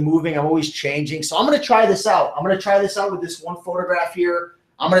constantly moving. I'm always changing. So I'm going to try this out. I'm going to try this out with this one photograph here.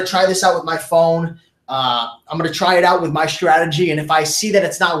 I'm going to try this out with my phone. I'm going to try it out with my strategy. And if I see that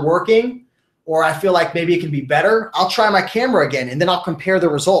it's not working or I feel like maybe it can be better, I'll try my camera again and then I'll compare the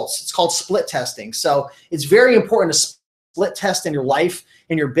results. It's called split testing. So it's very important to split test in your life,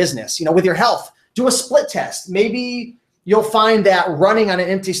 in your business, with your health. Do a split test. Maybe you'll find that running on an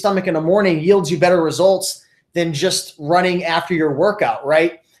empty stomach in the morning yields you better results than just running after your workout,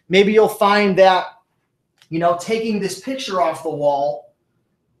 right? Maybe you'll find that, taking this picture off the wall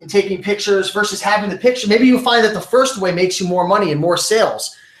and taking pictures versus having the picture, maybe you'll find that the first way makes you more money and more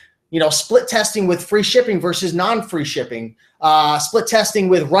sales. Split testing with free shipping versus non-free shipping. Split testing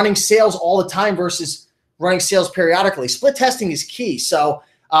with running sales all the time versus running sales periodically. Split testing is key. So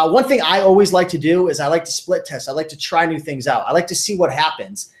one thing I always like to do is I like to split test. I like to try new things out. I like to see what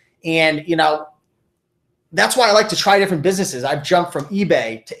happens. And, that's why I like to try different businesses. I've jumped from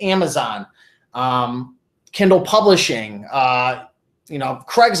eBay to Amazon, Kindle publishing,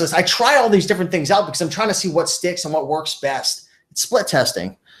 Craigslist. I try all these different things out because I'm trying to see what sticks and what works best. It's split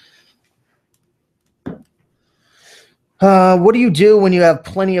testing. What do you do when you have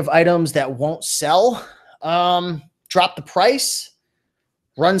plenty of items that won't sell? Drop the price,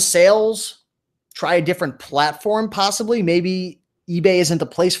 run sales, try a different platform possibly. Maybe eBay isn't the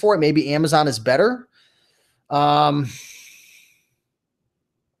place for it. Maybe Amazon is better. Or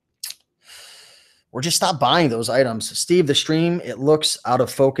just stop buying those items. Steve, the stream, it looks out of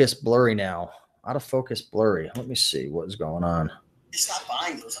focus, blurry now. Out of focus, blurry. Let me see what is going on. Stop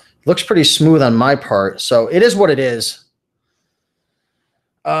buying those. Looks pretty smooth on my part, so it is what it is.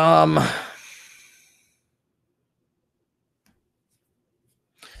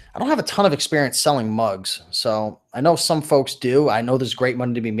 I don't have a ton of experience selling mugs, so I know some folks do. I know there's great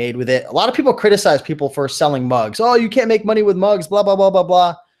money to be made with it. A lot of people criticize people for selling mugs. Oh, you can't make money with mugs, blah, blah, blah, blah,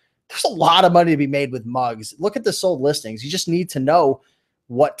 blah. There's a lot of money to be made with mugs. Look at the sold listings. You just need to know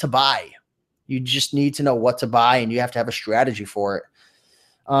what to buy. You just need to know what to buy, and you have to have a strategy for it.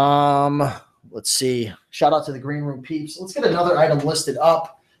 Let's see. Shout out to the Green Room peeps. Let's get another item listed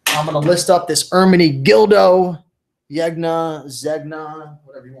up. I'm going to list up this Erminy Gildo. Yegna, Zegna,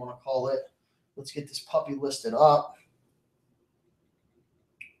 whatever you want to call it. Let's get this puppy listed up.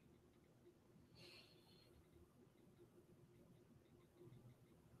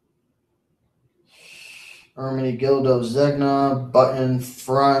 Erminy Gildo Zegna, button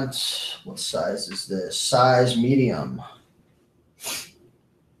front. What size is this? Size medium.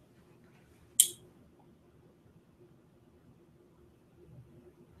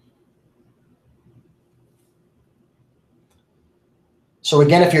 So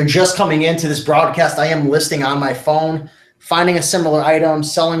again, if you're just coming into this broadcast, I am listing on my phone, finding a similar item,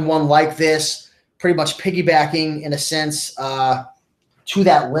 selling one like this, pretty much piggybacking in a sense to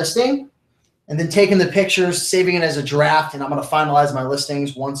that listing, and then taking the pictures, saving it as a draft, and I'm going to finalize my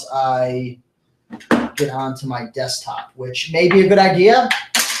listings once I get onto my desktop, which may be a good idea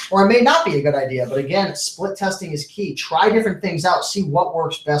or it may not be a good idea. But again, split testing is key. Try different things out. See what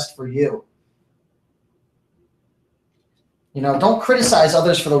works best for you. You know, don't criticize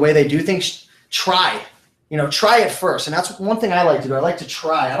others for the way they do things. Try. You know, try it first. And that's one thing I like to do. I like to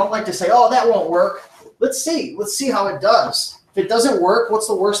try. I don't like to say, oh, that won't work. Let's see. Let's see how it does. If it doesn't work, what's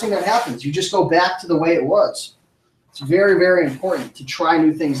the worst thing that happens? You just go back to the way it was. It's very, very important to try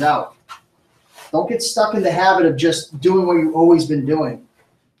new things out. Don't get stuck in the habit of just doing what you've always been doing.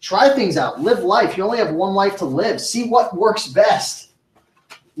 Try things out. Live life. You only have one life to live. See what works best.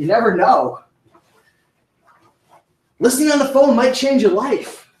 You never know. Listening on the phone might change your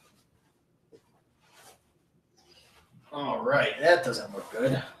life. All right, that doesn't look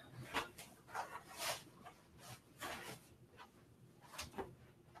good.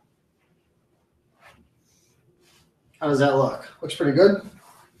 How does that look? Looks pretty good.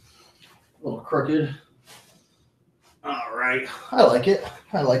 A little crooked. All right, I like it.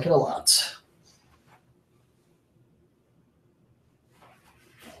 I like it a lot.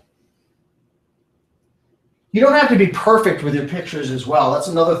 You don't have to be perfect with your pictures as well. That's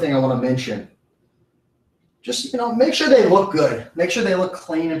another thing I want to mention. Just, you know, make sure they look good. Make sure they look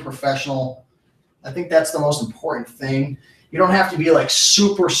clean and professional. I think that's the most important thing. You don't have to be like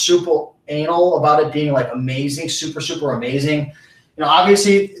super, super anal about it being like amazing, super, super amazing. You know,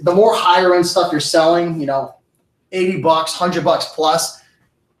 obviously, the more higher end stuff you're selling, you know, $80, $100 plus,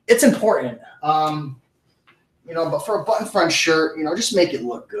 it's important. You know, but for a button front shirt, you know, just make it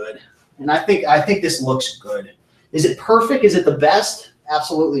look good. And I think this looks good. Is it perfect? Is it the best?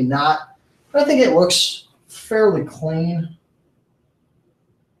 Absolutely not. But I think it looks fairly clean.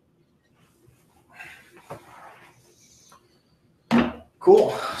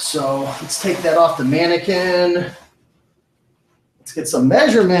 Cool. So let's take that off the mannequin. Let's get some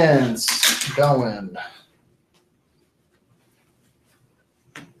measurements going.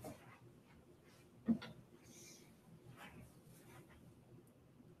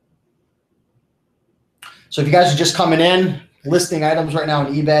 So if you guys are just coming in, listing items right now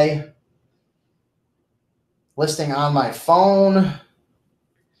on eBay, listing on my phone.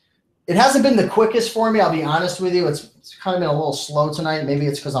 It hasn't been the quickest for me, I'll be honest with you. It's kind of been a little slow tonight. Maybe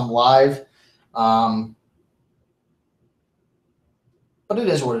it's because I'm live. But it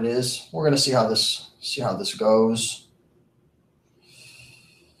is what it is. We're going to see how this goes.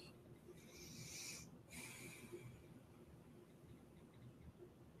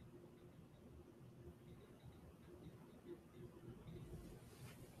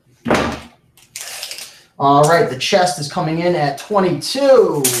 All right, the chest is coming in at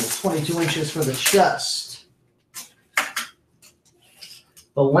 22 inches for the chest.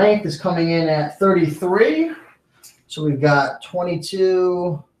 The length is coming in at 33. So we've got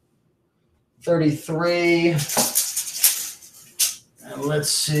 22, 33. And let's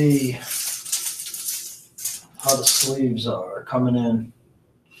see how the sleeves are coming in.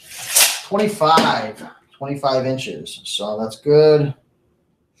 25 inches. So that's good.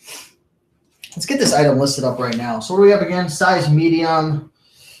 Let's get this item listed up right now. So what do we have again? Size medium,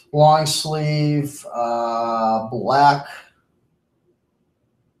 long sleeve, black.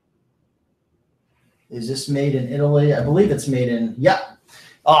 Is this made in Italy? I believe it's made in, yeah.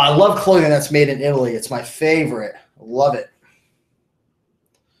 Oh, I love clothing that's made in Italy. It's my favorite. I love it.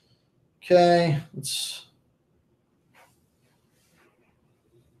 Okay, let's.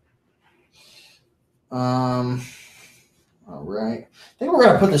 All right. I think we're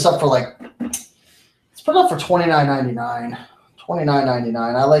gonna put this up for like. Let's put it up for $29.99.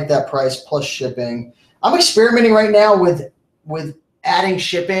 $29.99. I like that price plus shipping. I'm experimenting right now with adding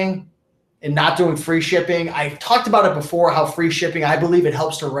shipping and not doing free shipping. I've talked about it before, how free shipping, I believe it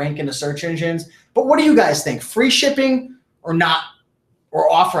helps to rank in the search engines. But what do you guys think? Free shipping or not,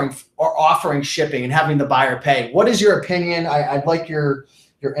 or offering shipping and having the buyer pay? What is your opinion? I'd like your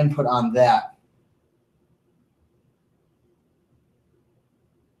input on that.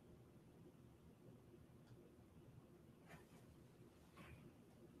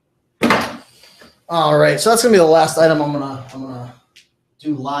 All right, so that's gonna be the last item I'm gonna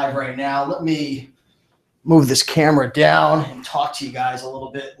do live right now. Let me move this camera down and talk to you guys a little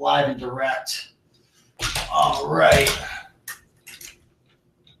bit live and direct. All right.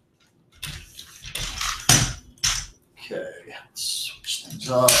 Okay, let's switch things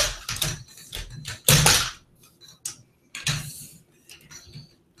up.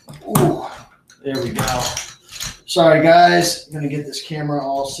 Ooh, there we go. Sorry guys, I'm gonna get this camera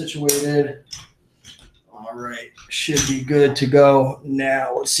all situated. All right, should be good to go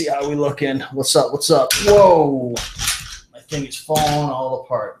now. Let's see how we looking. What's up? What's up? Whoa, my thing is falling all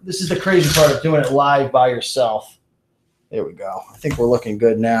apart. This is the crazy part of doing it live by yourself. There we go. I think we're looking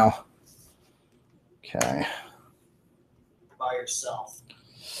good now. Okay. By yourself.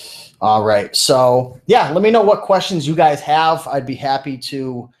 All right. So yeah, let me know what questions you guys have. I'd be happy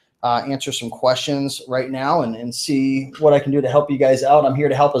to answer some questions right now and see what I can do to help you guys out. I'm here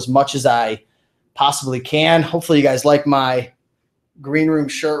to help as much as I possibly can. Hopefully you guys like my green room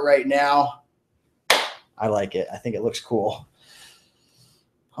shirt right now. I like it. I think it looks cool.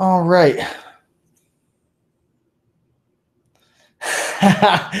 All right.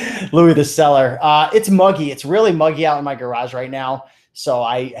 Louis the Seller. It's muggy. It's really muggy out in my garage right now. So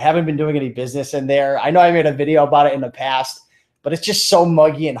I haven't been doing any business in there. I know I made a video about it in the past, but it's just so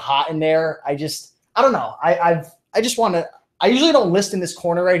muggy and hot in there. I don't know. I just want to, I usually don't list in this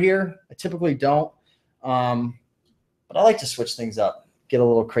corner right here. I typically don't. But I like to switch things up, get a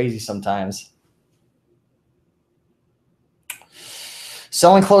little crazy sometimes.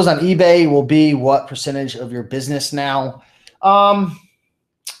 Selling clothes on eBay will be what percentage of your business now? eBay,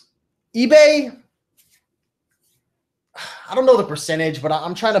 I don't know the percentage, but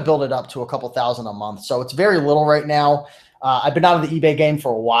I'm trying to build it up to a couple thousand a month. So it's very little right now. I've been out of the eBay game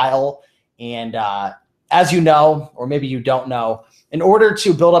for a while. And as you know, or maybe you don't know, in order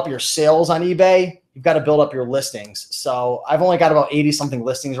to build up your sales on eBay, you've got to build up your listings. So I've only got about 80 something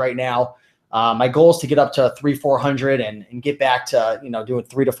listings right now. My goal is to get up to 300-400 and get back to, doing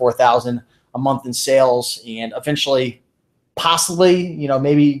 3,000 to 4,000 a month in sales, and eventually possibly,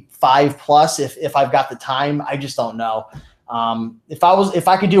 maybe 5+ if I've got the time. I just don't know. If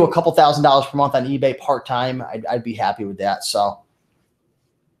I could do a couple $1,000s per month on eBay part-time, I'd be happy with that. So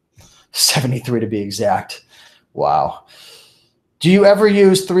 73 to be exact. Wow. Do you ever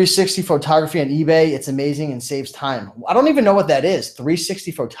use 360 photography on eBay? It's amazing and saves time. I don't even know what that is.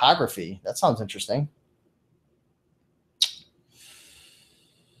 360 photography. That sounds interesting.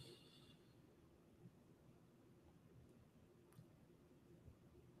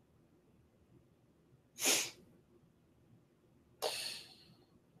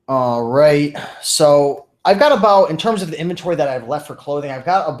 All right. So I've got about, in terms of the inventory that I've left for clothing, I've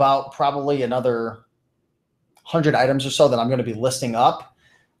got about probably another 100 items or so that I'm going to be listing up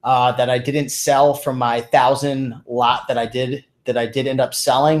that I didn't sell from my 1,000 lot that I did end up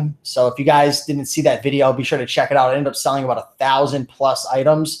selling. So if you guys didn't see that video, be sure to check it out. I ended up selling about 1,000+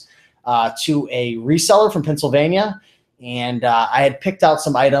 items to a reseller from Pennsylvania. And I had picked out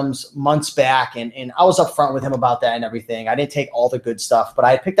some items months back, and I was upfront with him about that and everything. I didn't take all the good stuff, but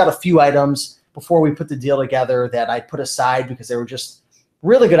I had picked out a few items before we put the deal together that I put aside because they were just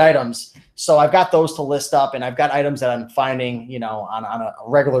really good items. So I've got those to list up, and I've got items that I'm finding, on a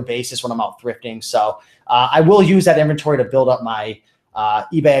regular basis when I'm out thrifting. So I will use that inventory to build up my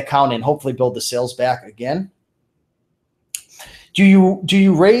eBay account and hopefully build the sales back again. Do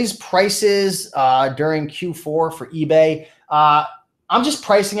you raise prices during Q4 for eBay? I'm just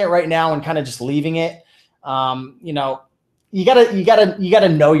pricing it right now and kind of just leaving it. You gotta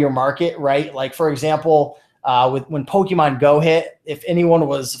know your market, right? Like for example, when Pokemon Go hit, if anyone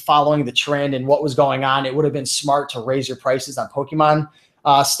was following the trend and what was going on, it would have been smart to raise your prices on Pokemon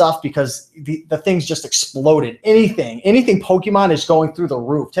stuff because the things just exploded. Anything Pokemon is going through the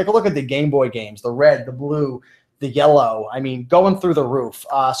roof. Take a look at the Game Boy games, the red, the blue, the yellow. I mean, going through the roof.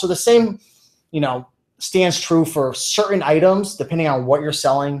 So the same, stands true for certain items depending on what you're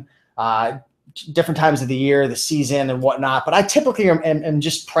selling, different times of the year, the season, and whatnot. But I typically am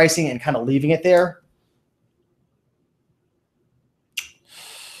just pricing it and kind of leaving it there.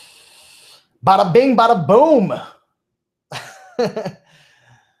 Bada bing, bada boom.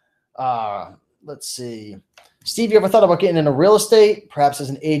 Let's see. Steve, you ever thought about getting into real estate, perhaps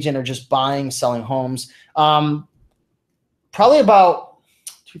as an agent or just buying, selling homes? Probably about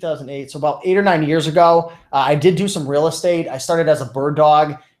 2008, so about 8 or 9 years ago, I did do some real estate. I started as a bird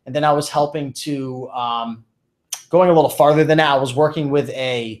dog, and then I was helping to going a little farther than that. I was working with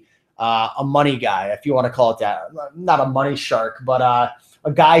a money guy, if you want to call it that. Not a money shark, but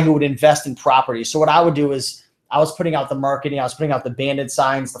a guy who would invest in property. So what I would do is I was putting out the marketing. I was putting out the banded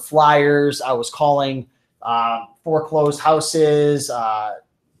signs, the flyers. I was calling foreclosed houses,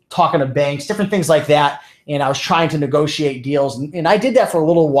 talking to banks, different things like that. And I was trying to negotiate deals. And I did that for a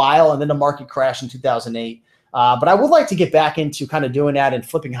little while, and then the market crashed in 2008. But I would like to get back into kind of doing that and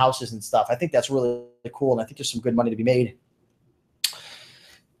flipping houses and stuff. I think that's really cool, and I think there's some good money to be made.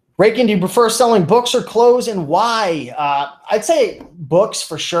 Raiken, do you prefer selling books or clothes, and why? I'd say books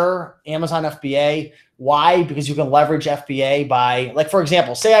for sure, Amazon FBA. Why? Because you can leverage FBA by, like, for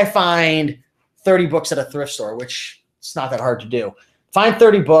example, say I find 30 books at a thrift store, which it's not that hard to do. Find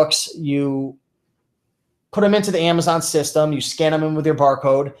 30 books, you put them into the Amazon system, you scan them in with your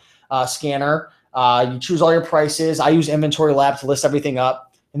barcode scanner, you choose all your prices. I use Inventory Lab to list everything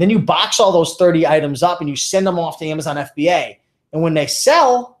up. And then you box all those 30 items up and you send them off to Amazon FBA. And when they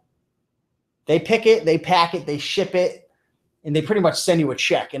sell, They pick it, they pack it, they ship it, and they pretty much send you a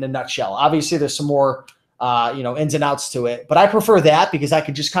check in a nutshell. Obviously, there's some more, ins and outs to it, but I prefer that because I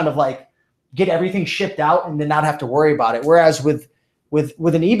could just kind of like get everything shipped out and then not have to worry about it. Whereas with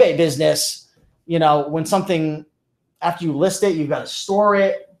an eBay business, when something, after you list it, you've got to store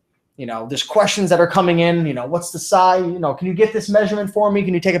it. There's questions that are coming in, what's the size, can you get this measurement for me?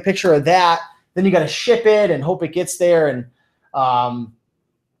 Can you take a picture of that? Then you got to ship it and hope it gets there, and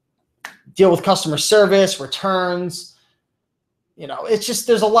deal with customer service, returns. It's just,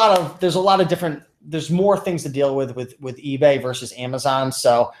 there's a lot of different, there's more things to deal with eBay versus Amazon.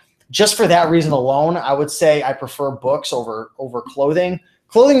 So just for that reason alone, I would say I prefer books over clothing.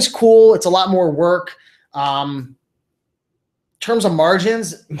 Clothing's cool. It's a lot more work. In terms of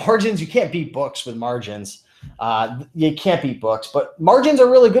margins, you can't beat books with margins. You can't beat books, but margins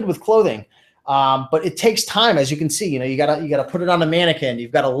are really good with clothing. But it takes time, as you can see. You gotta put it on a mannequin.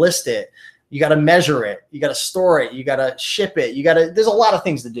 You've got to list it. You got to measure it. You got to store it. You got to ship it. There's a lot of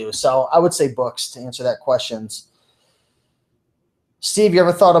things to do. So I would say books to answer that questions. Steve, you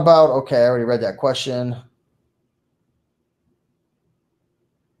ever thought about, okay, I already read that question.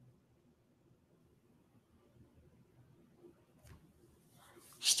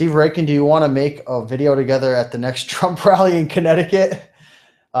 Steve Raiken, do you want to make a video together at the next Trump rally in Connecticut?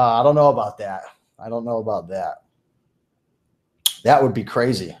 I don't know about that. That would be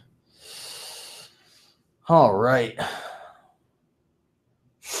crazy. All right.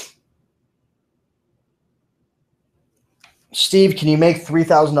 Steve, can you make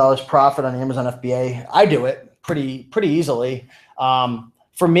 $3,000 profit on Amazon FBA? I do it pretty easily.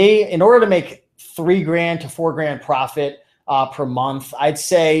 For me, in order to make $3,000 to $4,000 profit per month, I'd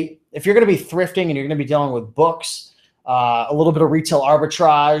say if you're going to be thrifting and you're going to be dealing with books, a little bit of retail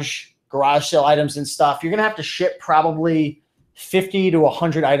arbitrage, garage sale items and stuff, you're going to have to ship probably 50 to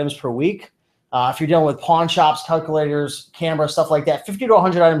 100 items per week. If you're dealing with pawn shops, calculators, cameras, stuff like that, 50 to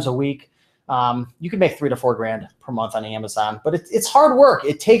 100 items a week, you can make $3,000 to $4,000 per month on Amazon. But it's hard work.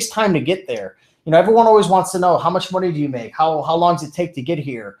 It takes time to get there. Everyone always wants to know, how much money do you make? How long does it take to get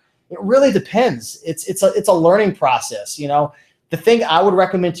here? It really depends. It's a learning process. The thing I would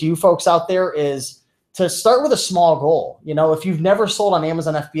recommend to you folks out there is to start with a small goal. If you've never sold on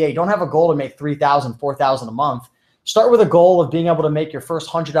Amazon FBA, don't have a goal to make $3,000, $4,000 a month. Start with a goal of being able to make your first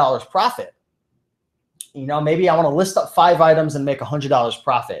 $100 profit. Maybe I want to list up 5 items and make $100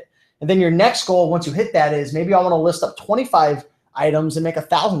 profit. And then your next goal, once you hit that, is maybe I want to list up 25 items and make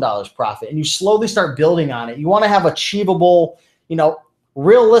 $1,000 profit. And you slowly start building on it. You want to have achievable,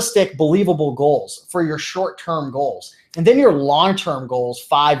 realistic, believable goals for your short-term goals. And then your long-term goals,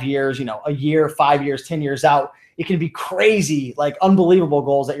 5 years, a year, 5 years, 10 years out, it can be crazy, like unbelievable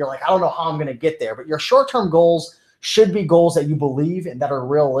goals that you're like, I don't know how I'm going to get there. But your short-term goals should be goals that you believe and that are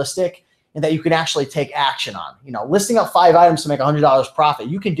realistic and that you can actually take action on. Listing up 5 items to make $100 profit,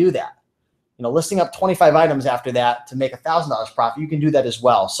 you can do that. Listing up 25 items after that to make $1,000 profit, you can do that as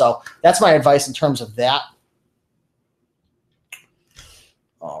well. So that's my advice in terms of that.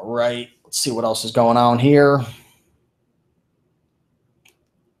 All right, let's see what else is going on here.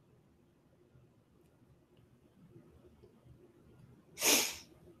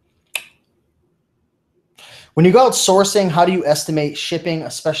 When you go out sourcing, how do you estimate shipping,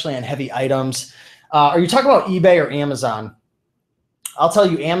 especially on heavy items? Are you talking about eBay or Amazon? I'll tell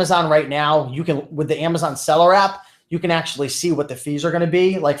you, Amazon right now, you can, with the Amazon seller app, you can actually see what the fees are going to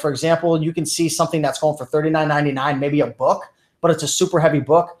be. Like, for example, you can see something that's going for $39.99, maybe a book, but it's a super heavy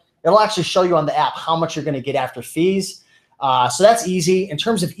book. It'll actually show you on the app how much you're going to get after fees. So that's easy. In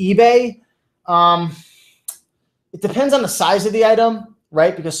terms of eBay, it depends on the size of the item,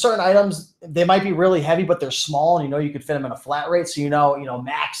 right? Because certain items, they might be really heavy, but they're small, and you could fit them in a flat rate. So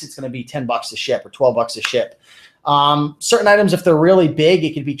max it's going to be $10 to ship or $12 to ship. Certain items, if they're really big,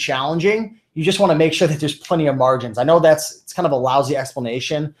 it could be challenging. You just want to make sure that there's plenty of margins. I know it's kind of a lousy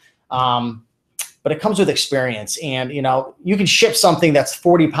explanation, but it comes with experience. And you can ship something that's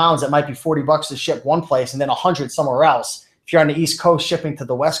 40 pounds that might be $40 to ship one place and then 100 somewhere else. If you're on the East Coast shipping to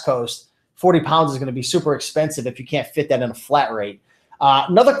the West Coast, 40 pounds is going to be super expensive if you can't fit that in a flat rate.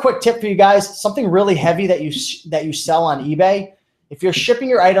 Another quick tip for you guys: something really heavy that you sell on eBay. If you're shipping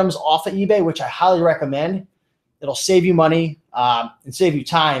your items off of eBay, which I highly recommend, it'll save you money and save you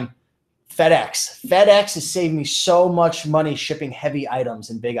time. FedEx. FedEx has saved me so much money shipping heavy items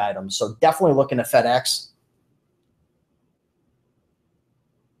and big items. So definitely look into FedEx.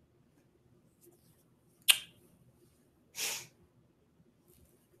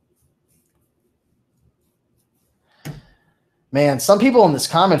 Man, some people in this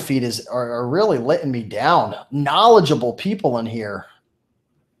comment feed are really letting me down. Knowledgeable people in here.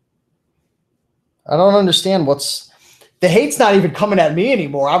 I don't understand the hate's not even coming at me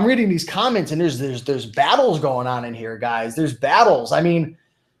anymore. I'm reading these comments and there's battles going on in here, guys. There's battles. I mean,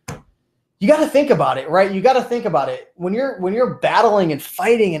 you got to think about it, right? You got to think about it. When you're battling and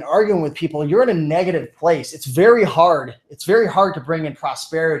fighting and arguing with people, you're in a negative place. It's very hard. It's very hard to bring in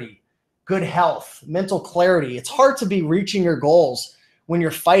prosperity, good health, mental clarity. It's hard to be reaching your goals when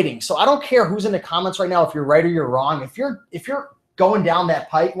you're fighting. So I don't care who's in the comments right now, if you're right or you're wrong. If you're going down that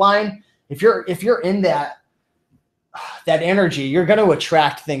pipeline, if you're in that energy, you're going to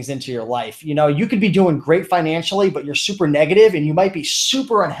attract things into your life. You know, you could be doing great financially, but you're super negative and you might be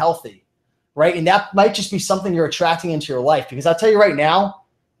super unhealthy. Right. And that might just be something you're attracting into your life, because I'll tell you right now,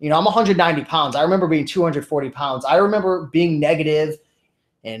 you know, I'm 190 pounds. I remember being 240 pounds. I remember being negative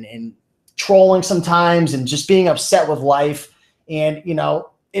and trolling sometimes and just being upset with life. And, you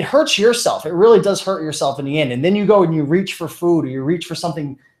know, it hurts yourself. It really does hurt yourself in the end. And then you go and you reach for food, or you reach for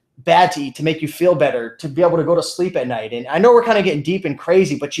something bad to eat to make you feel better, to be able to go to sleep at night. And I know we're kind of getting deep and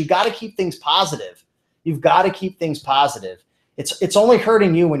crazy, but you got to keep things positive. You've got to keep things positive. It's only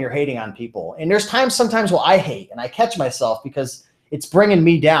hurting you when you're hating on people. And there's sometimes where I hate and I catch myself because it's bringing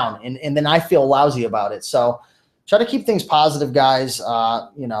me down, and then I feel lousy about it. So try to keep things positive, guys.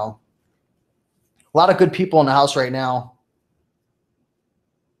 You know, a lot of good people in the house right now.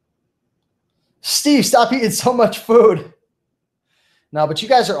 Steve, stop eating so much food. No, but you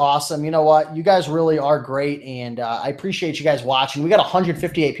guys are awesome. You know what? You guys really are great, and I appreciate you guys watching. We got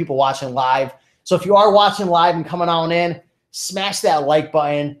 158 people watching live. So if you are watching live and coming on in, smash that like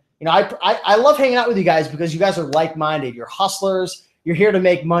button. You know, I love hanging out with you guys because you guys are like-minded. You're hustlers. You're here to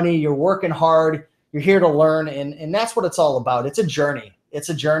make money. You're working hard. You're here to learn, and that's what it's all about. It's a journey. It's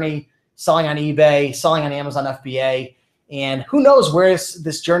a journey, selling on eBay, selling on Amazon FBA, and who knows where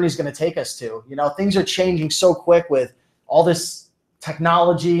this journey is going to take us to. You know, things are changing so quick with all this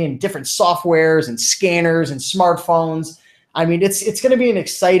technology and different softwares and scanners and smartphones. I mean, it's going to be an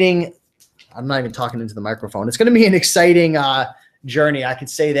exciting, I'm not even talking into the microphone. It's going to be an exciting journey. I could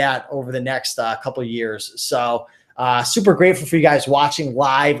say that over the next couple of years. So super grateful for you guys watching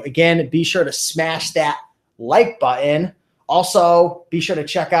live. Again, be sure to smash that like button. Also, be sure to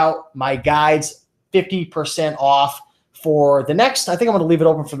check out my guides, 50% off for the next, I think I'm going to leave it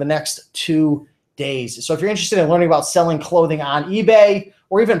open for the next 2 days. So if you're interested in learning about selling clothing on eBay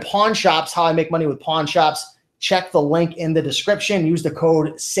or even pawn shops, how I make money with pawn shops, check the link in the description. Use the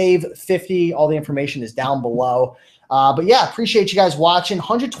code SAVE50. All the information is down below. But yeah, appreciate you guys watching.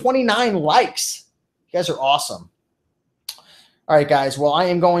 129 likes. You guys are awesome. All right, guys. Well, I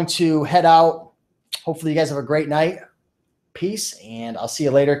am going to head out. Hopefully you guys have a great night. Peace, and I'll see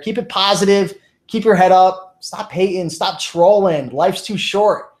you later. Keep it positive. Keep your head up. Stop hating. Stop trolling. Life's too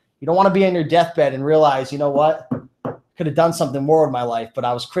short. You don't want to be on your deathbed and realize, you know what? Could have done something more with my life, but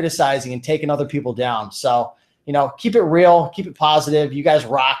I was criticizing and taking other people down. So, you know, keep it real. Keep it positive. You guys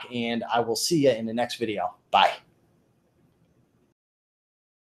rock, and I will see you in the next video. Bye.